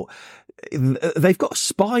well. I thought they've got a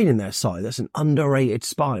spine in their side. That's an underrated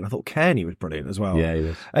spine. I thought Kearney was brilliant as well. Yeah, he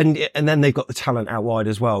was. And then they've got the talent out wide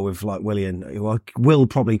as well with like Willian, who I will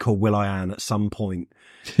probably call Will.I.Am at some point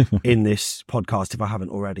in this podcast if I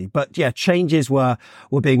haven't already. But yeah, changes were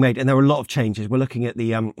being made, and there were a lot of changes. We're looking at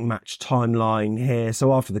the match timeline here.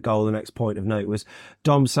 So after the goal, the next point of note was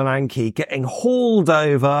Dom Solanke getting hauled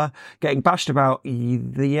over, getting bashed about,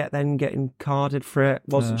 then getting carded for it.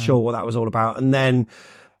 Wasn't sure what that was all about. And then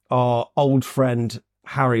our old friend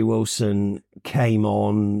Harry Wilson came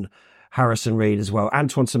on, Harrison Reed as well.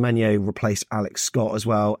 Antoine Semenyo replaced Alex Scott as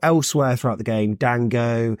well. Elsewhere throughout the game,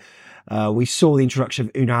 Dango. We saw the introduction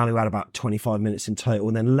of Unal, who had about 25 minutes in total.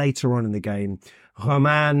 And then later on in the game,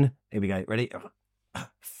 Romain, here we go, ready?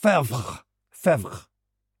 Fevre.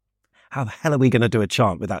 How the hell are we going to do a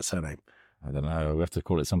chant with that surname? I don't know. We have to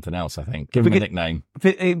call it something else, I think. Give him a nickname.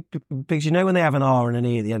 Because you know when they have an R and an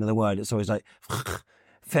E at the end of the word, it's always like...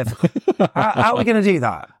 How are we going to do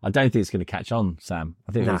that? I don't think it's going to catch on, Sam.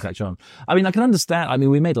 I think it's going to catch on. I mean, I can understand. I mean,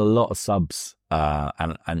 we made a lot of subs,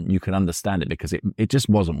 and you can understand it because it just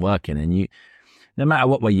wasn't working. And no matter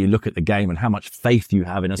what way you look at the game and how much faith you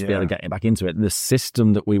have in us to be able to get back into it, the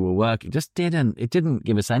system that we were working just didn't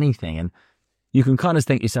give us anything. And you can kind of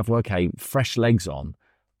think to yourself, well, okay, fresh legs on,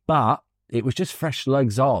 but it was just fresh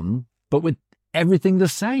legs on, but with everything the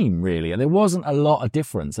same, really. And there wasn't a lot of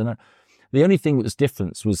difference. And the only thing that was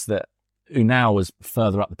different was that Unal was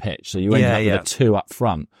further up the pitch, so you ended up with a two up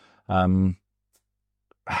front.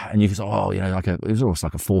 and you can say, oh, it was almost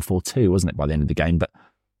like a 4-4-2, wasn't it, by the end of the game? But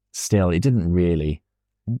still, it didn't really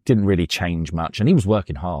change much, and he was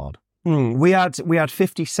working hard. We had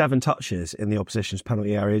 57 touches in the opposition's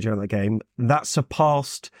penalty area during the game. That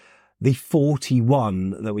surpassed the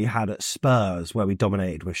 41 that we had at Spurs, where we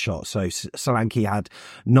dominated with shots. So Solanke had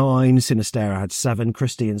 9, Sinistera had 7,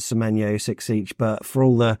 Christie and Semenyo 6 each. But for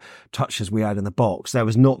all the touches we had in the box, there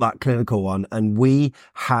was not that clinical one, and we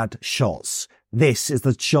had shots. This is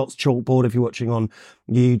the shots chalkboard if you're watching on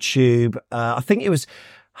YouTube. I think it was...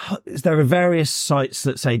 There are various sites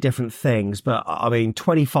that say different things, but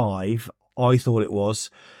 25, I thought it was,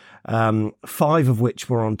 5 of which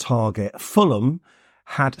were on target. Fulham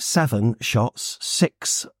had 7 shots,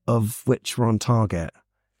 6 of which were on target.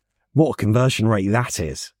 What a conversion rate that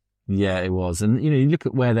is. Yeah, it was. And, you look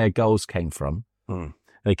at where their goals came from.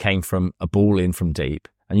 They came from a ball in from deep.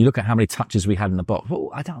 And you look at how many touches we had in the box.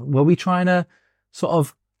 Well, were we trying to sort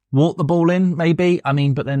of walk the ball in, maybe?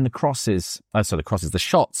 But then the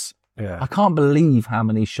shots. Yeah. I can't believe how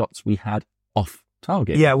many shots we had off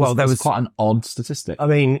target. Yeah, well, there was quite an odd statistic.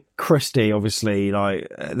 Christie, obviously,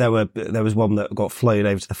 there was one that got floated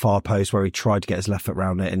over to the far post where he tried to get his left foot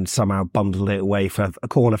round it and somehow bundled it away for a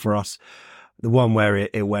corner for us. The one where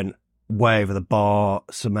it went way over the bar,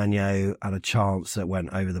 Semenyo had a chance that went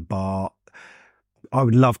over the bar. I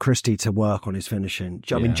would love Christie to work on his finishing.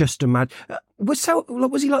 Just imagine. Was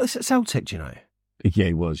he like this at Celtic, do you know? Yeah,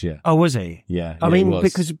 he was, yeah. Oh, was he? Yeah. He was.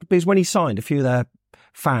 Because when he signed, a few of their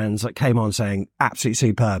fans came on saying, absolutely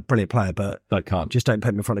superb, brilliant player, but just don't put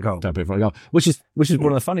him in front of goal. Don't put him in front of goal. Which is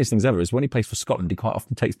one of the funniest things ever, is when he plays for Scotland, he quite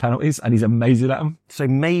often takes penalties and he's amazing at them. So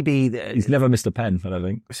maybe... he's never missed a pen, I don't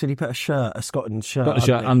think. Should he put a Scotland shirt? Got a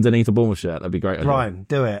shirt underneath a Bournemouth shirt, that'd be great. Ryan,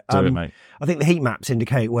 do it. Do it, mate. I think the heat maps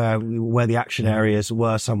indicate where the action areas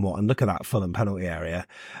were somewhat, and look at that Fulham penalty area.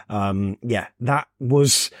 That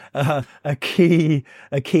was a key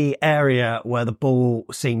area where the ball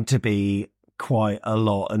seemed to be quite a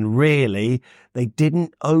lot, and really they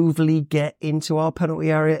didn't overly get into our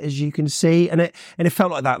penalty area, as you can see, and it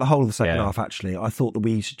felt like that the whole of the second half. Actually, I thought that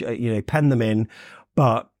we penned them in,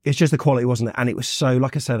 but it's just the quality, wasn't it? And it was so,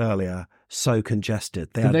 like I said earlier, so congested.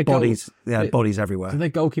 They had bodies everywhere. Did their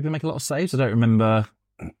goalkeeper make a lot of saves? I don't remember.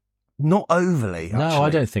 Not overly. No, actually. I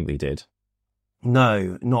don't think they did.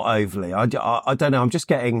 No, not overly. I don't know. I'm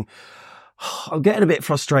getting a bit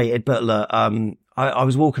frustrated, but look, I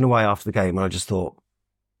was walking away after the game and I just thought,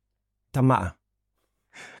 doesn't matter.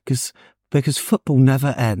 Because football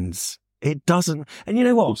never ends. It doesn't. And you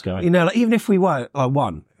know what? Even if we won,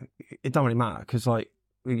 it doesn't really matter, because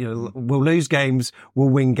we'll lose games, we'll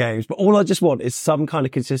win games, but all I just want is some kind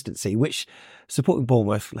of consistency, which supporting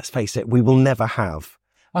Bournemouth, let's face it, we will never have.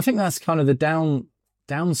 I think that's kind of the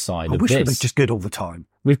downside of this. I wish we were just good all the time.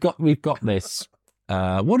 We've got this.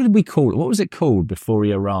 What did we call it? What was it called before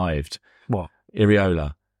he arrived? What?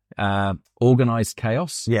 Iriola. Organised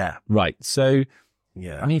chaos? Yeah. Right. So,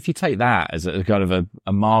 yeah. If you take that as a kind of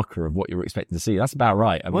a marker of what you were expecting to see, that's about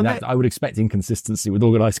right. I would expect inconsistency with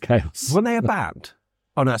organised chaos. Weren't they a band?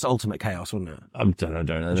 Oh, no, that's Ultimate Chaos, wasn't it? I don't know.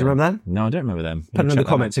 Do you remember that? No, I don't remember them. Put it in the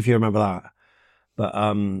comments if you remember that. But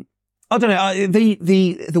I don't know.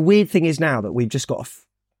 The weird thing is now that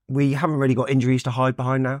we haven't really got injuries to hide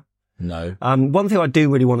behind now. No. One thing I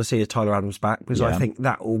do really want to see is Tyler Adams back, because I think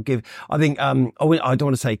that will give. I think I don't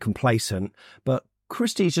want to say complacent, but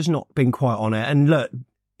Christie's just not been quite on it. And look,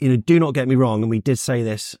 do not get me wrong, and we did say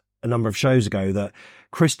this a number of shows ago, that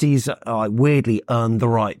Christie's weirdly earned the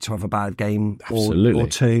right to have a bad game or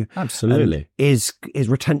two. Absolutely. His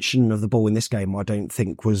retention of the ball in this game, I don't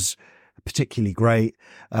think, was particularly great.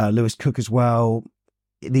 Lewis Cook as well.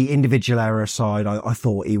 The individual error aside, I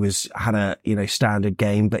thought he had a standard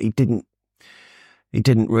game, but he didn't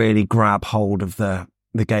really grab hold of the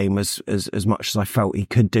game as much as I felt he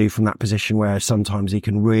could do from that position, where sometimes he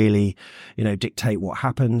can really, dictate what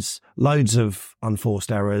happens. Loads of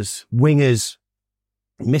unforced errors, wingers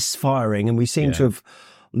misfiring, and we seem to have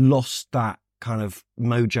lost that kind of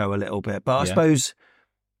mojo a little bit. But I suppose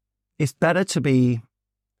it's better to be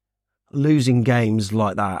losing games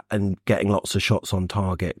like that and getting lots of shots on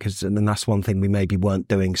target, and then that's one thing we maybe weren't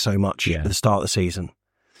doing so much at the start of the season.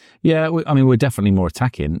 Yeah, we're definitely more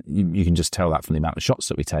attacking. You can just tell that from the amount of shots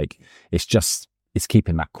that we take. It's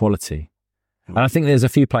keeping that quality. And I think there's a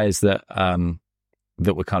few players that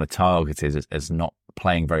were kind of targeted as not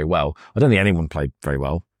playing very well. I don't think anyone played very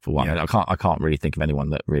well, for one. Yeah. I can't really think of anyone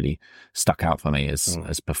that really stuck out for me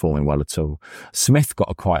as performing well at all. Smith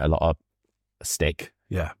got quite a lot of stick.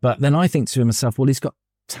 Yeah. But then I think to myself, well, he's got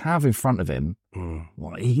Tav in front of him.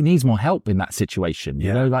 Well, he needs more help in that situation.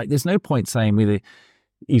 There's no point saying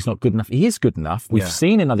he's not good enough. He is good enough. We've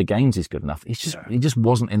seen in other games he's good enough. He just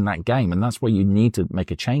wasn't in that game, and that's where you need to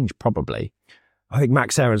make a change probably. I think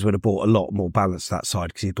Max Aarons would have brought a lot more balance to that side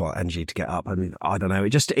because he's got energy to get up. I mean, I don't know.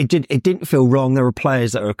 It didn't feel wrong. There were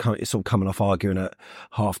players that were sort of coming off arguing at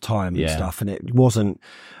half time and stuff, and it wasn't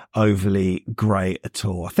overly great at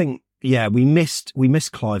all. I think, we missed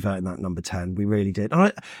Clivert in that number 10. We really did.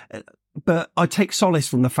 But I take solace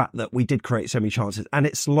from the fact that we did create so many chances, and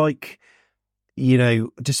it's like,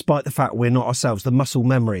 despite the fact we're not ourselves, the muscle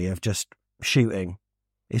memory of just shooting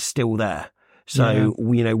is still there. So,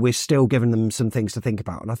 we're still giving them some things to think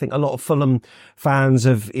about. And I think a lot of Fulham fans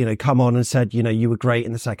have, come on and said, you were great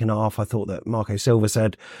in the second half. I thought that Marco Silva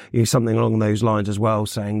said something along those lines as well,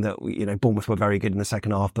 saying that, Bournemouth were very good in the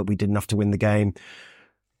second half, but we did enough to win the game.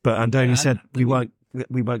 But Andoni said we weren't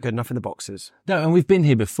good enough in the boxes. No, and we've been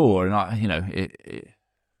here before. And,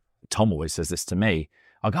 Tom always says this to me.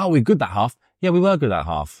 I go, we're good that half. Yeah, we were good that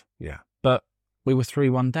half. Yeah. But we were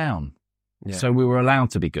 3-1 down. Yeah. So we were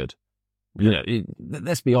allowed to be good.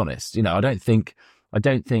 Let's be honest. I don't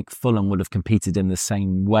think Fulham would have competed in the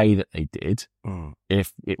same way that they did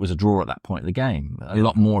if it was a draw at that point of the game. A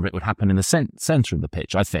lot more of it would happen in the centre of the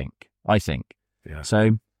pitch, I think. Yeah.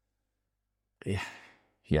 So, the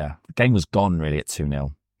game was gone really at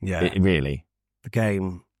 2-0. Yeah. Really. The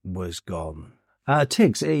game was gone.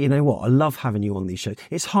 Tiggs, you know what? I love having you on these shows.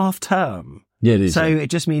 It's half term. Yeah, it is. So it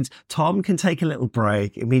just means Tom can take a little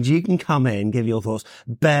break. It means you can come in, give your thoughts.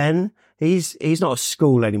 Ben, he's not at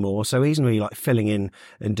school anymore, so he's going to be filling in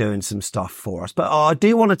and doing some stuff for us. But I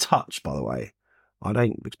do want to touch, by the way, I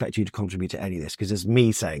don't expect you to contribute to any of this because it's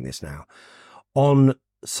me saying this now, on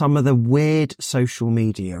some of the weird social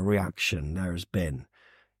media reaction there has been.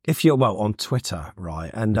 If you're on Twitter, right?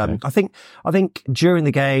 And I think during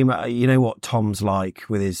the game, you know what Tom's like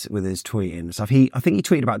with his tweeting and stuff. I think he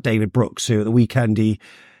tweeted about David Brooks, who at the weekend he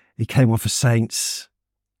came on for Saints,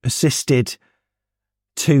 assisted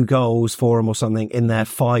 2 goals for him or something in their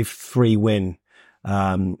 5-3 win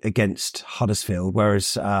against Huddersfield.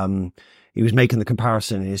 Whereas he was making the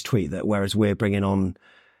comparison in his tweet that whereas we're bringing on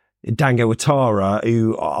Dango Ouattara,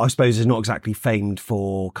 who I suppose is not exactly famed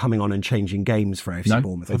for coming on and changing games for AFC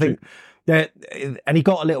Bournemouth. I think and he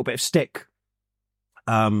got a little bit of stick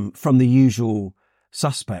from the usual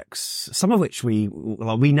suspects, some of which we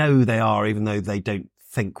know they are, even though they don't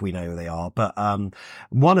think we know they are. But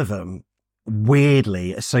one of them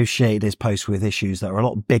weirdly associated his post with issues that are a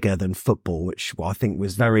lot bigger than football, which I think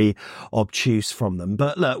was very obtuse from them.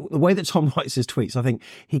 But look, the way that Tom writes his tweets, I think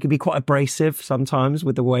he can be quite abrasive sometimes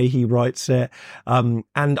with the way he writes it. And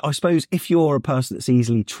I suppose if you're a person that's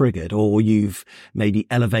easily triggered, or you've maybe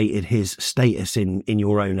elevated his status in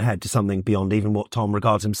your own head to something beyond even what Tom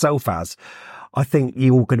regards himself as, I think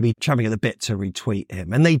you're all going to be champing at the bit to retweet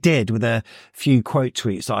him. And they did with a few quote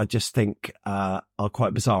tweets that I just think are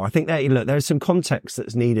quite bizarre. I think there's some context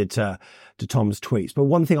that's needed to Tom's tweets. But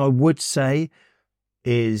one thing I would say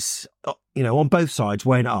is, on both sides,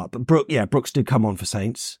 weighing it up. Brooks did come on for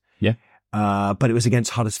Saints. Yeah. But it was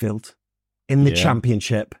against Huddersfield in the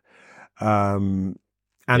Championship. And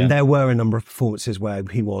there were a number of performances where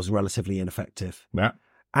he was relatively ineffective. Yeah.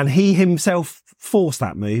 And he himself forced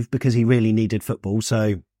that move because he really needed football.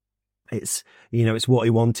 So it's what he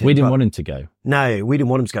wanted. We didn't want him to go. No, we didn't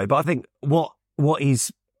want him to go. But I think what he's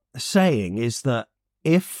saying is that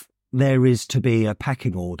if there is to be a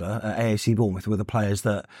pecking order at AFC Bournemouth with the players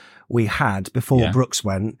that we had before Brooks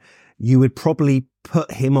went, you would probably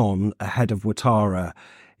put him on ahead of Ouattara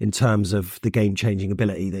in terms of the game-changing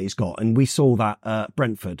ability that he's got. And we saw that at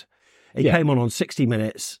Brentford. He came on 60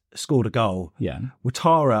 minutes, scored a goal. Yeah.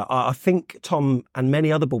 Ouattara, I think Tom and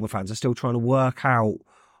many other Bournemouth fans are still trying to work out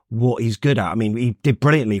what he's good at. I mean, he did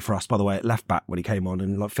brilliantly for us, by the way, at left back when he came on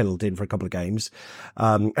and filled in for a couple of games.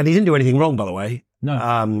 And he didn't do anything wrong, by the way.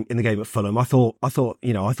 No. In the game at Fulham. I thought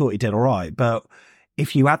he did all right. But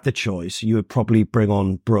if you had the choice, you would probably bring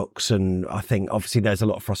on Brooks. And I think obviously there's a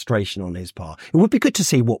lot of frustration on his part. It would be good to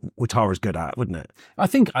see what Ouattara's good at, wouldn't it? I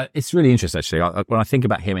think it's really interesting, actually. When I think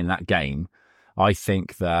about him in that game, I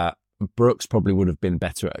think that Brooks probably would have been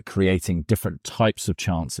better at creating different types of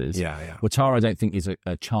chances. Yeah. Ouattara, I don't think is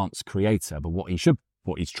a chance creator, but what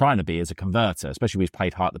he's trying to be is a converter, especially when he's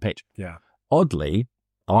played high at the pitch. Yeah. Oddly,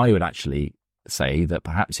 I would actually say that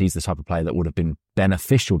perhaps he's the type of player that would have been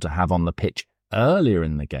beneficial to have on the pitch earlier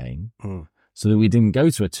in the game, so that we didn't go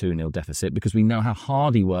to a 2-0 deficit, because we know how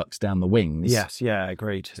hard he works down the wings. Yes,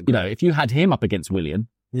 agreed. If you had him up against Willian,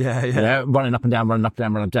 running up and down, I'm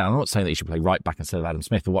not saying that he should play right back instead of Adam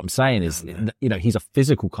Smith, but what I'm saying is, he's a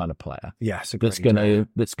physical kind of player. Yes, agreed.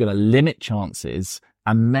 That's going to limit chances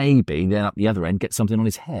and maybe then at the other end get something on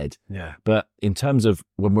his head. Yeah. But in terms of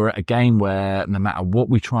when we're at a game where no matter what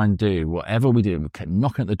we try and do, whatever we do, we kept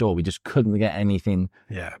knocking at the door, we just couldn't get anything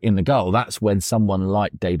in the goal. That's when someone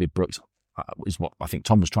like David Brooks, is what I think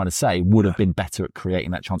Tom was trying to say, would have been better at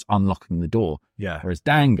creating that chance, unlocking the door. Yeah. Whereas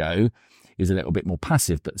Dango is a little bit more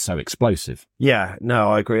passive, but so explosive. Yeah,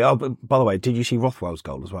 no, I agree. Oh, but by the way, did you see Rothwell's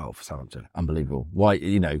goal as well for Southampton? Unbelievable. Why,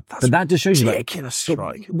 but that just shows you ridiculous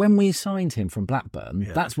strike. When we signed him from Blackburn,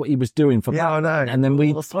 that's what he was doing for Blackburn. I know. And then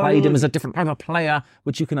we played him as a different kind of player,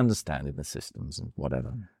 which you can understand in the systems and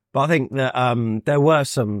whatever. But I think that there were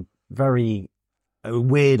some very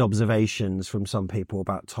weird observations from some people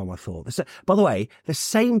about Tom, I thought. By the way, the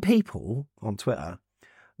same people on Twitter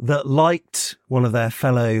that liked one of their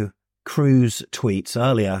fellow Cruz tweets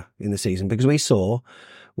earlier in the season, because we saw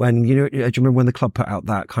when, do you remember when the club put out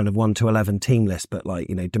that kind of 1 to 11 team list, but like,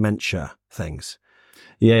 dementia things?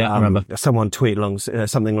 Yeah, I remember. Someone tweeted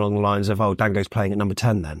something along the lines of, oh, Dango's playing at number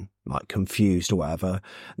 10 then, like confused or whatever.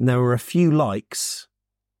 And there were a few likes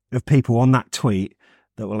of people on that tweet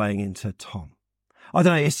that were laying into Tom. I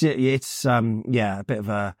don't know. It's a bit of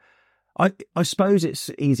a, I suppose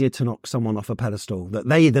it's easier to knock someone off a pedestal that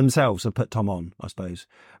they themselves have put Tom on, I suppose,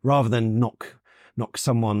 rather than knock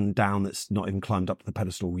someone down that's not even climbed up to the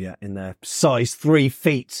pedestal yet in their size 3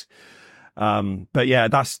 feet. But yeah,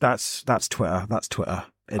 that's Twitter. That's Twitter.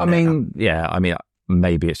 I mean,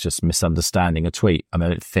 maybe it's just misunderstanding a tweet. I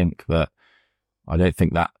don't think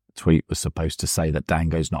that tweet was supposed to say that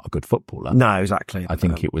Dango's not a good footballer. No, exactly. I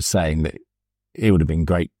think it was saying that it would have been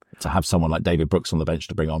great to have someone like David Brooks on the bench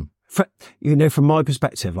to bring on. From my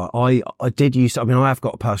perspective, like I did use, I have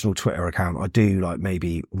got a personal Twitter account. I do like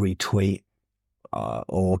maybe retweet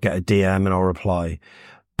or get a DM and I'll reply.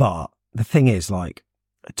 But the thing is, like,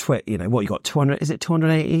 a tweet, what you got, 200, is it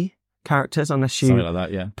 280 characters? Unless you something like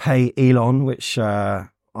that, yeah. Pay Elon, which I'm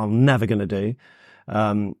never going to do.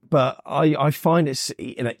 But I find it's,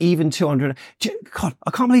 even 200, God,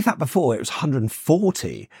 I can't believe that before it was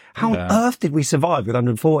 140. How on earth did we survive with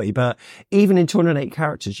 140? But even in 208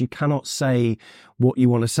 characters, you cannot say what you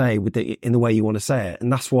want to say in the way you want to say it.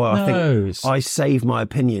 And that's why I think I save my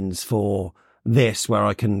opinions for this, where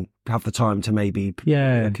I can have the time to maybe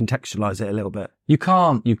contextualize it a little bit. You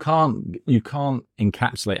can't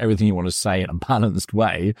encapsulate everything you want to say in a balanced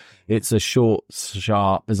way. It's a short,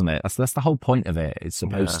 sharp, isn't it? That's the whole point of it. It's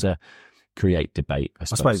supposed to create debate, I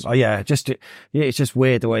suppose. It's just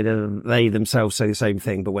weird the way that they themselves say the same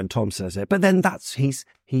thing, but when Tom says it. But then he's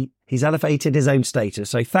elevated his own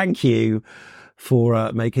status. So thank you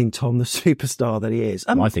for making Tom the superstar that he is.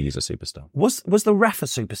 I think he's a superstar. Was the ref a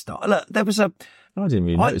superstar? Look, there was I didn't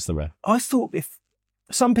really notice the ref. I thought if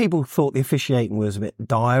some people thought the officiating was a bit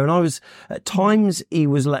dire, and at times he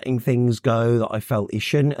was letting things go that I felt he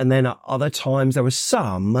shouldn't, and then at other times there were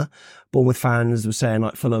some Bournemouth fans were saying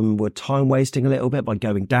like Fulham were time wasting a little bit by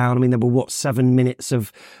going down. There were 7 minutes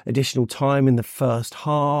of additional time in the first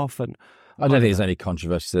half, and I don't think there's any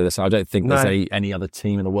controversy to this. I don't think there's any other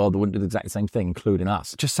team in the world that wouldn't do the exact same thing, including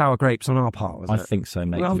us. Just sour grapes on our part, wasn't it? I think so,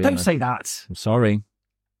 mate. Well, don't say that. I'm sorry.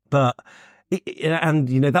 But,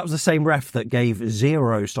 that was the same ref that gave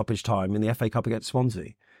 0 stoppage time in the FA Cup against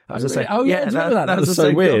Swansea. That was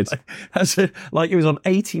so weird. Like it was on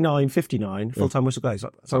 89-59, full-time whistle goes.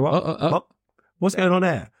 So what? What's going on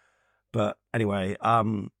there? But anyway,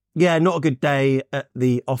 not a good day at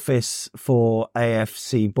the office for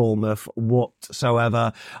AFC Bournemouth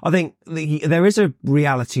whatsoever. I think there is a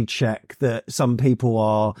reality check that some people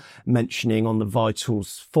are mentioning on the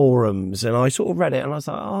Vitals forums, and I sort of read it and I was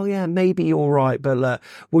like, oh yeah, maybe you're right, but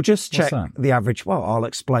we'll just check the average. Well, I'll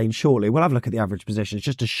explain shortly. We'll have a look at the average positions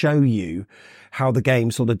just to show you how the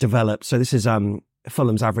game sort of developed. So this is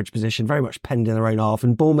Fulham's average position, very much penned in their own half,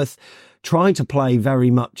 and Bournemouth trying to play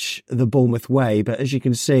very much the Bournemouth way. But as you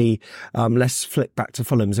can see, let's flip back to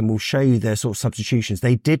Fulham's and we'll show you their sort of substitutions.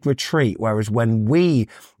 They did retreat, whereas when we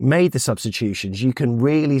made the substitutions, you can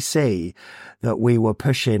really see that we were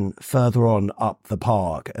pushing further on up the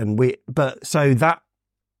park, so that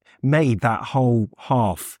made that whole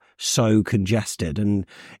half so congested, and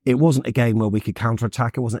it wasn't a game where we could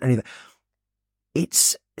counter-attack. It wasn't anything.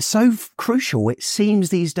 It's so crucial, it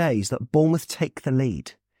seems these days, that Bournemouth take the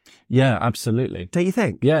lead. Yeah, absolutely. Don't you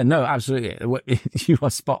think? Yeah, no, absolutely. You are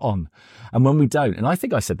spot on. And when we don't, and I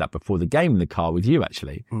think I said that before the game in the car with you,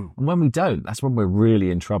 actually, and when we don't, that's when we're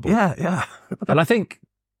really in trouble. Yeah. And I think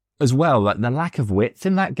as well, that the lack of width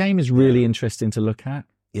in that game is really interesting to look at.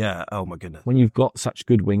 Yeah, oh my goodness. When you've got such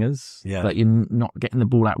good wingers, that you're not getting the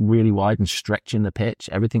ball out really wide and stretching the pitch,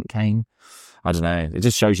 everything came. I don't know. It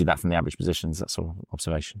just shows you that from the average positions. That's all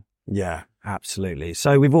observation. Yeah, absolutely.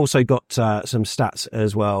 So we've also got some stats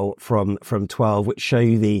as well from 12, which show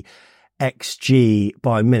you the XG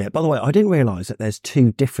by minute. By the way, I didn't realise that there's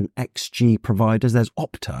two different XG providers. There's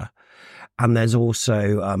Opta and there's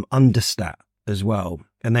also Understat as well.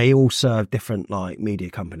 And they all serve different like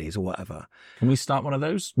media companies or whatever. Can we start one of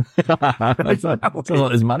those? Sounds like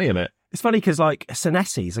there's money in it. It's funny because like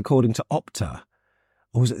Senesi's, according to Opta,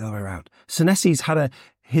 or was it the other way around? Senesi's had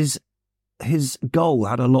his goal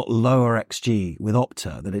had a lot lower XG with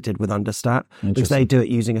Opta than it did with Understat because they do it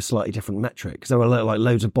using a slightly different metric because there were like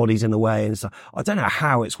loads of bodies in the way and stuff. I don't know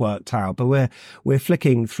how it's worked out, but we're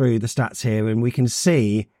flicking through the stats here and we can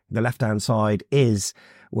see the left-hand side is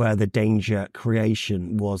where the danger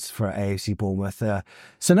creation was for AFC Bournemouth.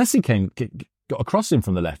 Senesi got a cross in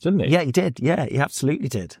from the left, didn't he? Yeah, he did. Yeah, he absolutely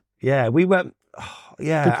did. Yeah, we went.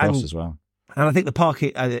 Yeah, good cross as well. And I think the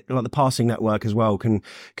passing network as well can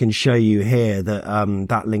show you here that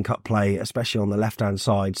that link-up play, especially on the left-hand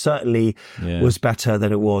side, certainly was better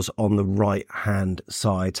than it was on the right-hand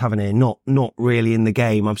side. Tavernier not really in the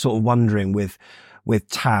game. I'm sort of wondering with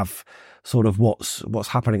Tav sort of what's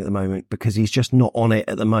happening at the moment because he's just not on it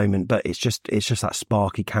at the moment. But it's just that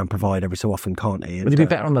spark he can provide every so often, can't he? Would he be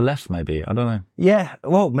better on the left? Maybe, I don't know. Yeah,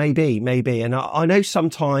 well, maybe. And I know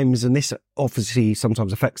sometimes, and this obviously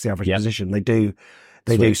sometimes affects the average position. They do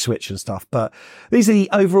switch and stuff. But these are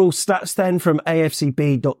the overall stats then from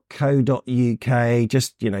afcb.co.uk.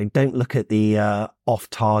 Just don't look at the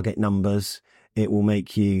off-target numbers. It will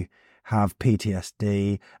make you have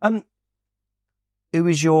PTSD. Who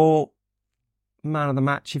was your man of the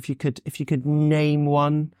match, if you could name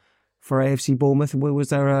one for AFC Bournemouth? Was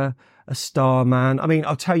there a star man? I mean,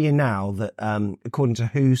 I'll tell you now that according to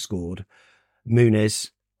Who Scored, Muniz,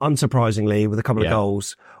 unsurprisingly, with a couple of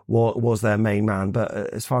goals, was their main man. But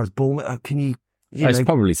as far as Bournemouth, can you it's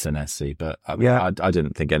probably Senesi, but I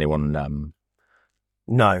didn't think anyone...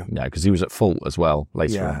 No, because he was at fault as well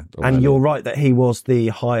later on. And you're right that he was the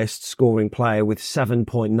highest scoring player with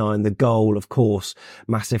 7.9. The goal, of course,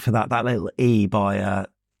 massive for that. That little E by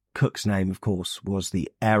Cook's name, of course, was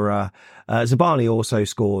the error. Zabani also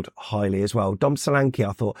scored highly as well. Dom Solanke,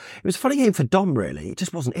 I thought it was a funny game for Dom. Really, he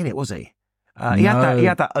just wasn't in it, was he? He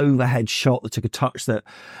had that overhead shot that took a touch that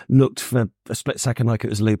looked for a split second like it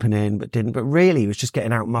was looping in, but didn't. But really, he was just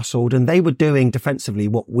getting out muscled, and they were doing defensively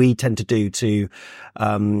what we tend to do to,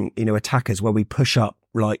 attackers, where we push up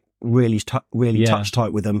like really touch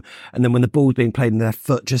tight with them, and then when the ball's being played in their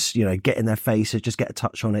foot, just get in their faces, just get a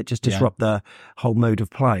touch on it, just disrupt the whole mode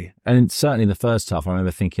of play. And certainly in the first half, I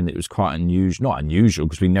remember thinking that it was quite not unusual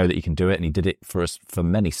because we know that he can do it, and he did it for us for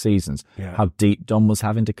many seasons. How deep Dom was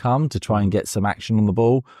having to come to try and get some action on the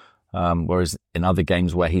ball. Whereas in other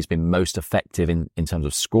games where he's been most effective in terms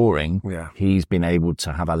of scoring, he's been able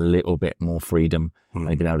to have a little bit more freedom. And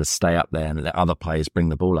been able to stay up there and let other players bring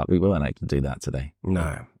the ball up. We weren't able to do that today.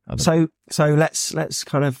 No. So let's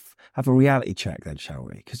kind of have a reality check then, shall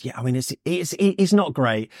we? Because I mean it's not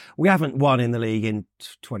great. We haven't won in the league in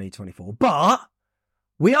 2024, but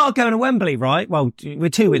we are going to Wembley, right? Well, we're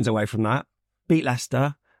 2 wins away from that. Beat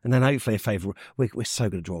Leicester, and then hopefully a favourable. We're so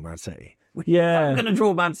going to draw Man City. I'm going to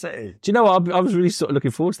draw Man City. Do you know what? I was really sort of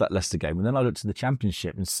looking forward to that Leicester game, and then I looked at the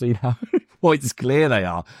Championship and see how points clear they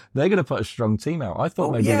are. They're going to put a strong team out. I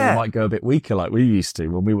thought maybe they might go a bit weaker like we used to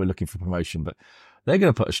when we were looking for promotion, but they're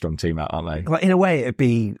going to put a strong team out, aren't they? Like, in a way, it'd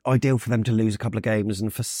be ideal for them to lose a couple of games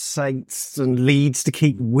and for Saints and Leeds to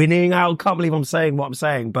keep winning. I can't believe I'm saying what I'm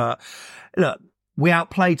saying, but look, we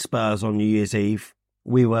outplayed Spurs on New Year's Eve.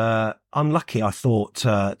 We were unlucky, I thought,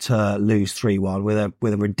 to lose 3-1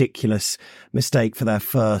 with a ridiculous mistake for their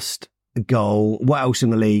first goal. What else in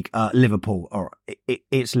the league? Liverpool.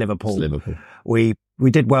 It's Liverpool. It's Liverpool. We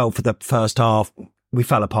did well for the first half. We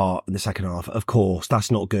fell apart in the second half. Of course, that's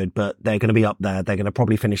not good, but they're going to be up there. They're going to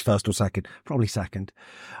probably finish first or second. Probably second.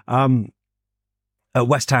 At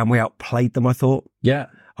West Ham, we outplayed them, I thought. Yeah.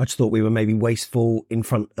 I just thought we were maybe wasteful in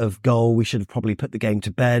front of goal. We should have probably put the game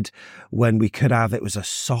to bed when we could have. It was a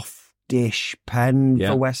soft-ish pen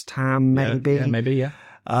for West Ham, maybe. Yeah, maybe, yeah.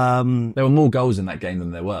 There were more goals in that game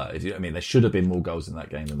than there were. I mean, there should have been more goals in that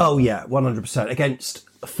game than there were. Yeah, 100%. Against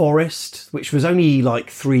Forest, which was only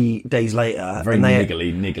like 3 days later. A very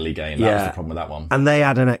niggly game. That was the problem with that one. And they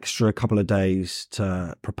had an extra couple of days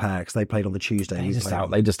to prepare because they played on the Tuesday. They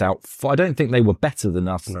just out. I don't think they were better than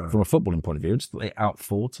us from a footballing point of view. Just they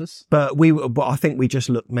outfought us. But I think we just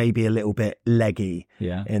looked maybe a little bit leggy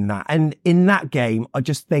in that. And in that game, I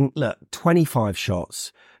just think, look, 25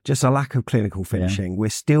 shots, just a lack of clinical finishing. We're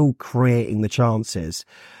still creating the chances.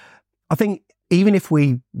 I think even if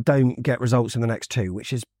we don't get results in the next 2,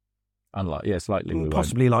 which is It's likely we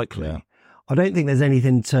possibly won't. likely. Yeah. I don't think there's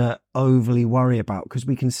anything to overly worry about because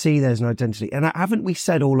we can see there's an identity. And haven't we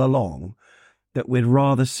said all along that we'd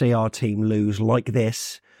rather see our team lose like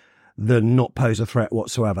this than not pose a threat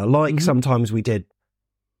whatsoever? Like sometimes we did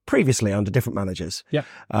previously under different managers. Yeah.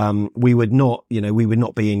 We would not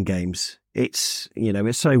be in games. It's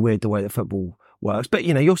so weird the way that football works. But,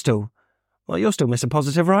 you're still Mr.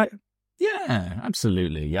 Positive, right? Yeah,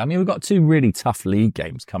 absolutely. Yeah, I mean, we've got 2 really tough league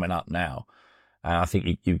games coming up now. I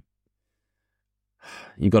think you've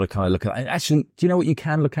got to kind of look at that. Actually, do you know what you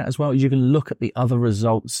can look at as well? Is you can look at the other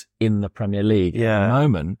results in the Premier League at the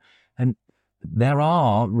moment. And there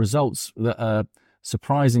are results that are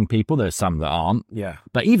surprising people. There's some that aren't. Yeah.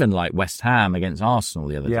 But even like West Ham against Arsenal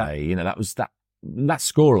the other day, that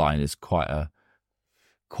scoreline is quite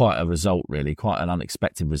a result, really, quite an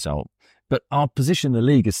unexpected result. But our position in the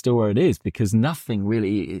league is still where it is because nothing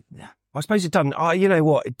really... I suppose it doesn't... you know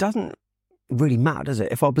what? It doesn't really matter, does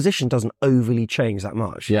it? If our position doesn't overly change that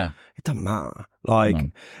much, it doesn't matter.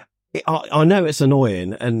 I know it's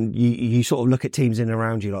annoying and you sort of look at teams in and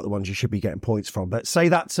around you like the ones you should be getting points from. But say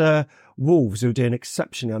that's Wolves, who are doing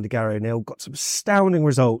exceptionally under Gary O'Neill, got some astounding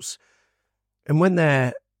results. And when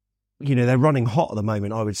they're running hot at the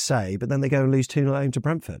moment, I would say, but then they go and lose 2-0 home to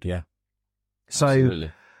Brentford. Yeah. So...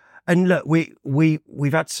 Absolutely. And look,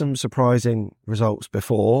 we've had some surprising results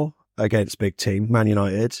before against big team, Man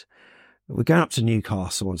United. We're going up to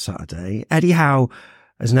Newcastle on Saturday. Eddie Howe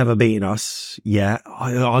has never beaten us yet.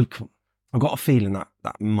 I've got a feeling that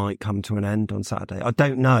might come to an end on Saturday. I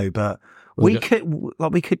don't know, but we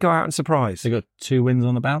could go out and surprise. They got 2 wins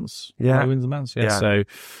on the bounce. Yeah, 2 wins on the bounce. Yeah. So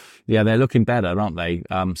they're looking better, aren't they?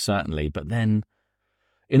 Certainly. But then,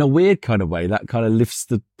 in a weird kind of way, that kind of lifts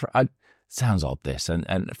the. Sounds odd, this,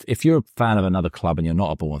 and if you're a fan of another club and you're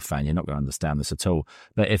not a Bournemouth fan, you're not going to understand this at all.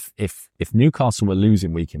 But if Newcastle were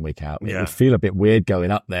losing week in, week out, it would feel a bit weird going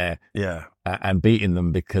up there, and beating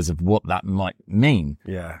them because of what that might mean.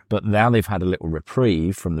 Yeah. But now they've had a little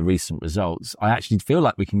reprieve from the recent results. I actually feel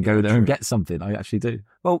like we can go there and get something. I actually do.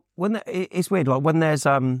 Well, it's weird, like when there's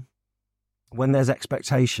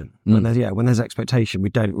expectation, when there's expectation, we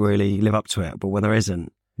don't really live up to it. But when there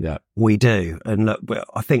isn't. Yeah, we do, and look,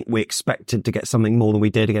 I think we expected to get something more than we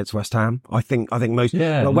did against West Ham. I think most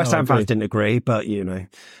West Ham fans didn't agree, but we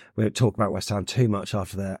don't talk about West Ham too much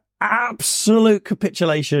after their absolute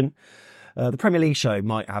capitulation. The Premier League show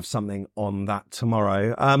might have something on that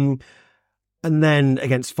tomorrow. And then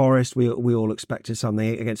against Forest, we all expected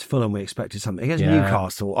something. Against Fulham, we expected something. Against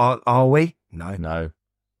Newcastle, are we? No.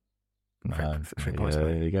 3 points.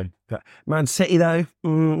 There you go. But Man City, though,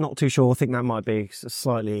 not too sure. I think that might be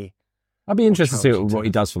slightly. I'd be interested to see what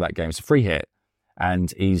he does for that game. It's a free hit,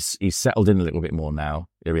 and he's settled in a little bit more now,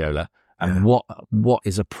 Iriola. And what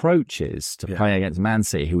his approach is to play against Man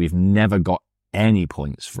City, who we've never got any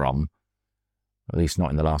points from, at least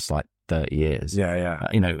not in the last 30 years.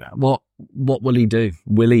 What will he do?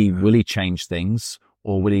 Will he change things,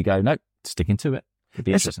 or will he go sticking to it? It'd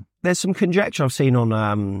be interesting. There's some conjecture I've seen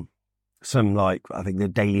on some I think the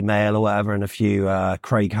Daily Mail or whatever, and a few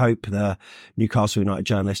Craig Hope, the Newcastle United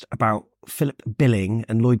journalist, about Philip Billing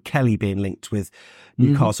and Lloyd Kelly being linked with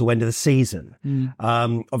Newcastle end of the season.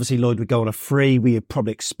 Obviously Lloyd would go on a free. We would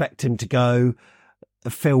probably expect him to go.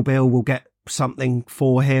 Phil Bill will get something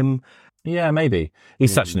for him. Yeah, maybe.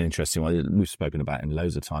 He's such an interesting one. We've spoken about him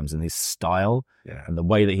loads of times, and his style and the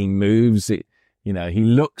way that he moves. He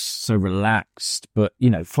looks so relaxed, but,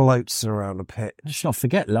 floats around the pitch. Let's not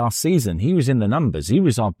forget, last season, he was in the numbers. He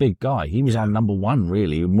was our big guy. He was our number one,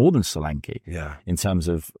 really, more than Solanke. Yeah. In terms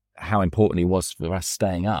of how important he was for us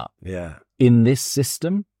staying up. Yeah. In this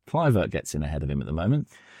system, Kluivert gets in ahead of him at the moment.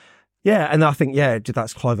 Yeah, and I think,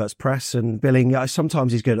 that's Kluivert's press, and Billing,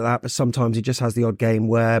 sometimes he's good at that, but sometimes he just has the odd game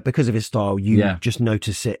where, because of his style, you just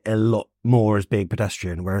notice it a lot more as being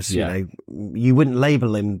pedestrian, whereas, you wouldn't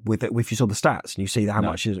label him with it if you saw the stats and you see how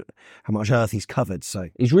much earth he's covered. So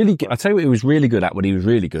he's really good. I tell you what he was really good at, when he was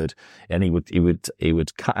really good, and he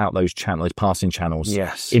would cut out those passing channels.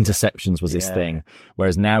 Yes. Interceptions was his thing,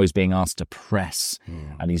 whereas now he's being asked to press,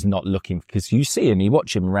 and he's not looking, because you see him, you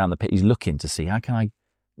watch him around the pit, he's looking to see, how can I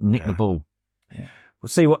nick the ball? Yeah. We'll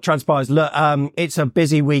see what transpires. Look, it's a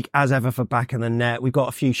busy week as ever for Back in the Net. We've got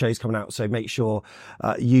a few shows coming out, so make sure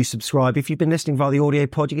you subscribe. If you've been listening via the audio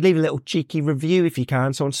pod, you can leave a little cheeky review if you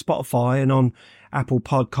can. So on Spotify and on Apple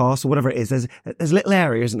Podcasts or whatever it is, there's a little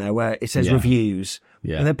area, isn't there, where it says reviews.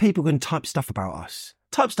 Yeah. And then people can type stuff about us.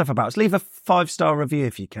 Leave a 5-star review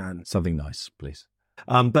if you can. Something nice, please.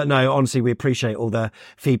 But no, honestly, we appreciate all the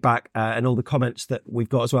feedback and all the comments that we've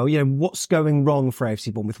got as well. What's going wrong for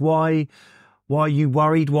AFC Bournemouth? Why Why are you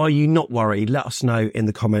worried? Why are you not worried? Let us know in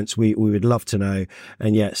the comments. We would love to know.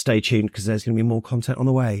 And yeah, stay tuned because there's going to be more content on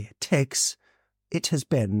the way. Tiggs, it has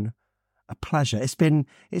been a pleasure. It's been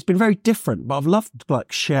very different, but I've loved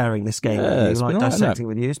sharing this game with you, dissecting it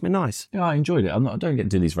with you. It's been nice. Yeah, I enjoyed it. I don't get to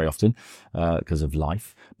do these very often because of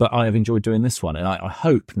life, but I have enjoyed doing this one, and I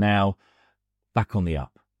hope now back on the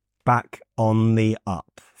up. Back on the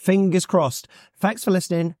up. Fingers crossed. Thanks for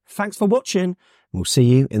listening. Thanks for watching. We'll see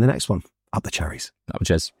you in the next one. Up the cherries. Up the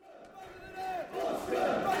cherries.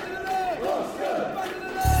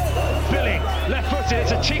 Billing, left footed,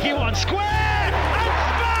 it's a cheeky one, square, and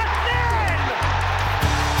smashed in!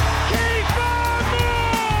 Keeper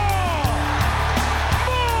more!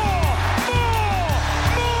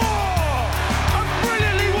 A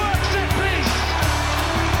brilliantly worked set piece!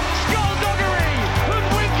 Skullduggery,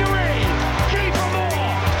 hoodwinkery, keeper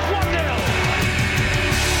more, 1-0.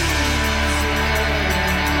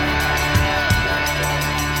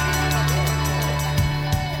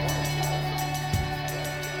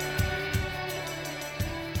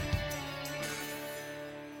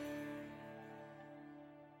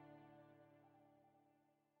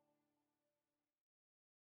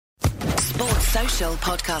 Sports Social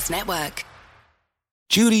Podcast Network.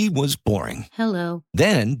 Judy was boring. Hello.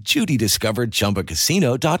 Then Judy discovered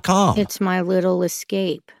ChumbaCasino.com. It's my little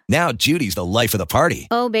escape. Now Judy's the life of the party.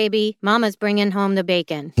 Oh, baby, mama's bringing home the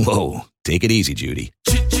bacon. Whoa, take it easy, Judy.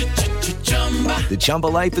 The Chumba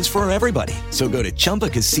life is for everybody. So go to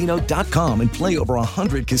ChumbaCasino.com and play over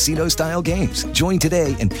 100 casino-style games. Join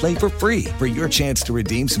today and play for free for your chance to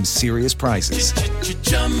redeem some serious prizes.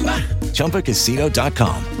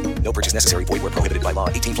 ChumbaCasino.com. No purchase necessary. Void where prohibited by law.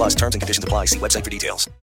 18+ terms and conditions apply. See website for details.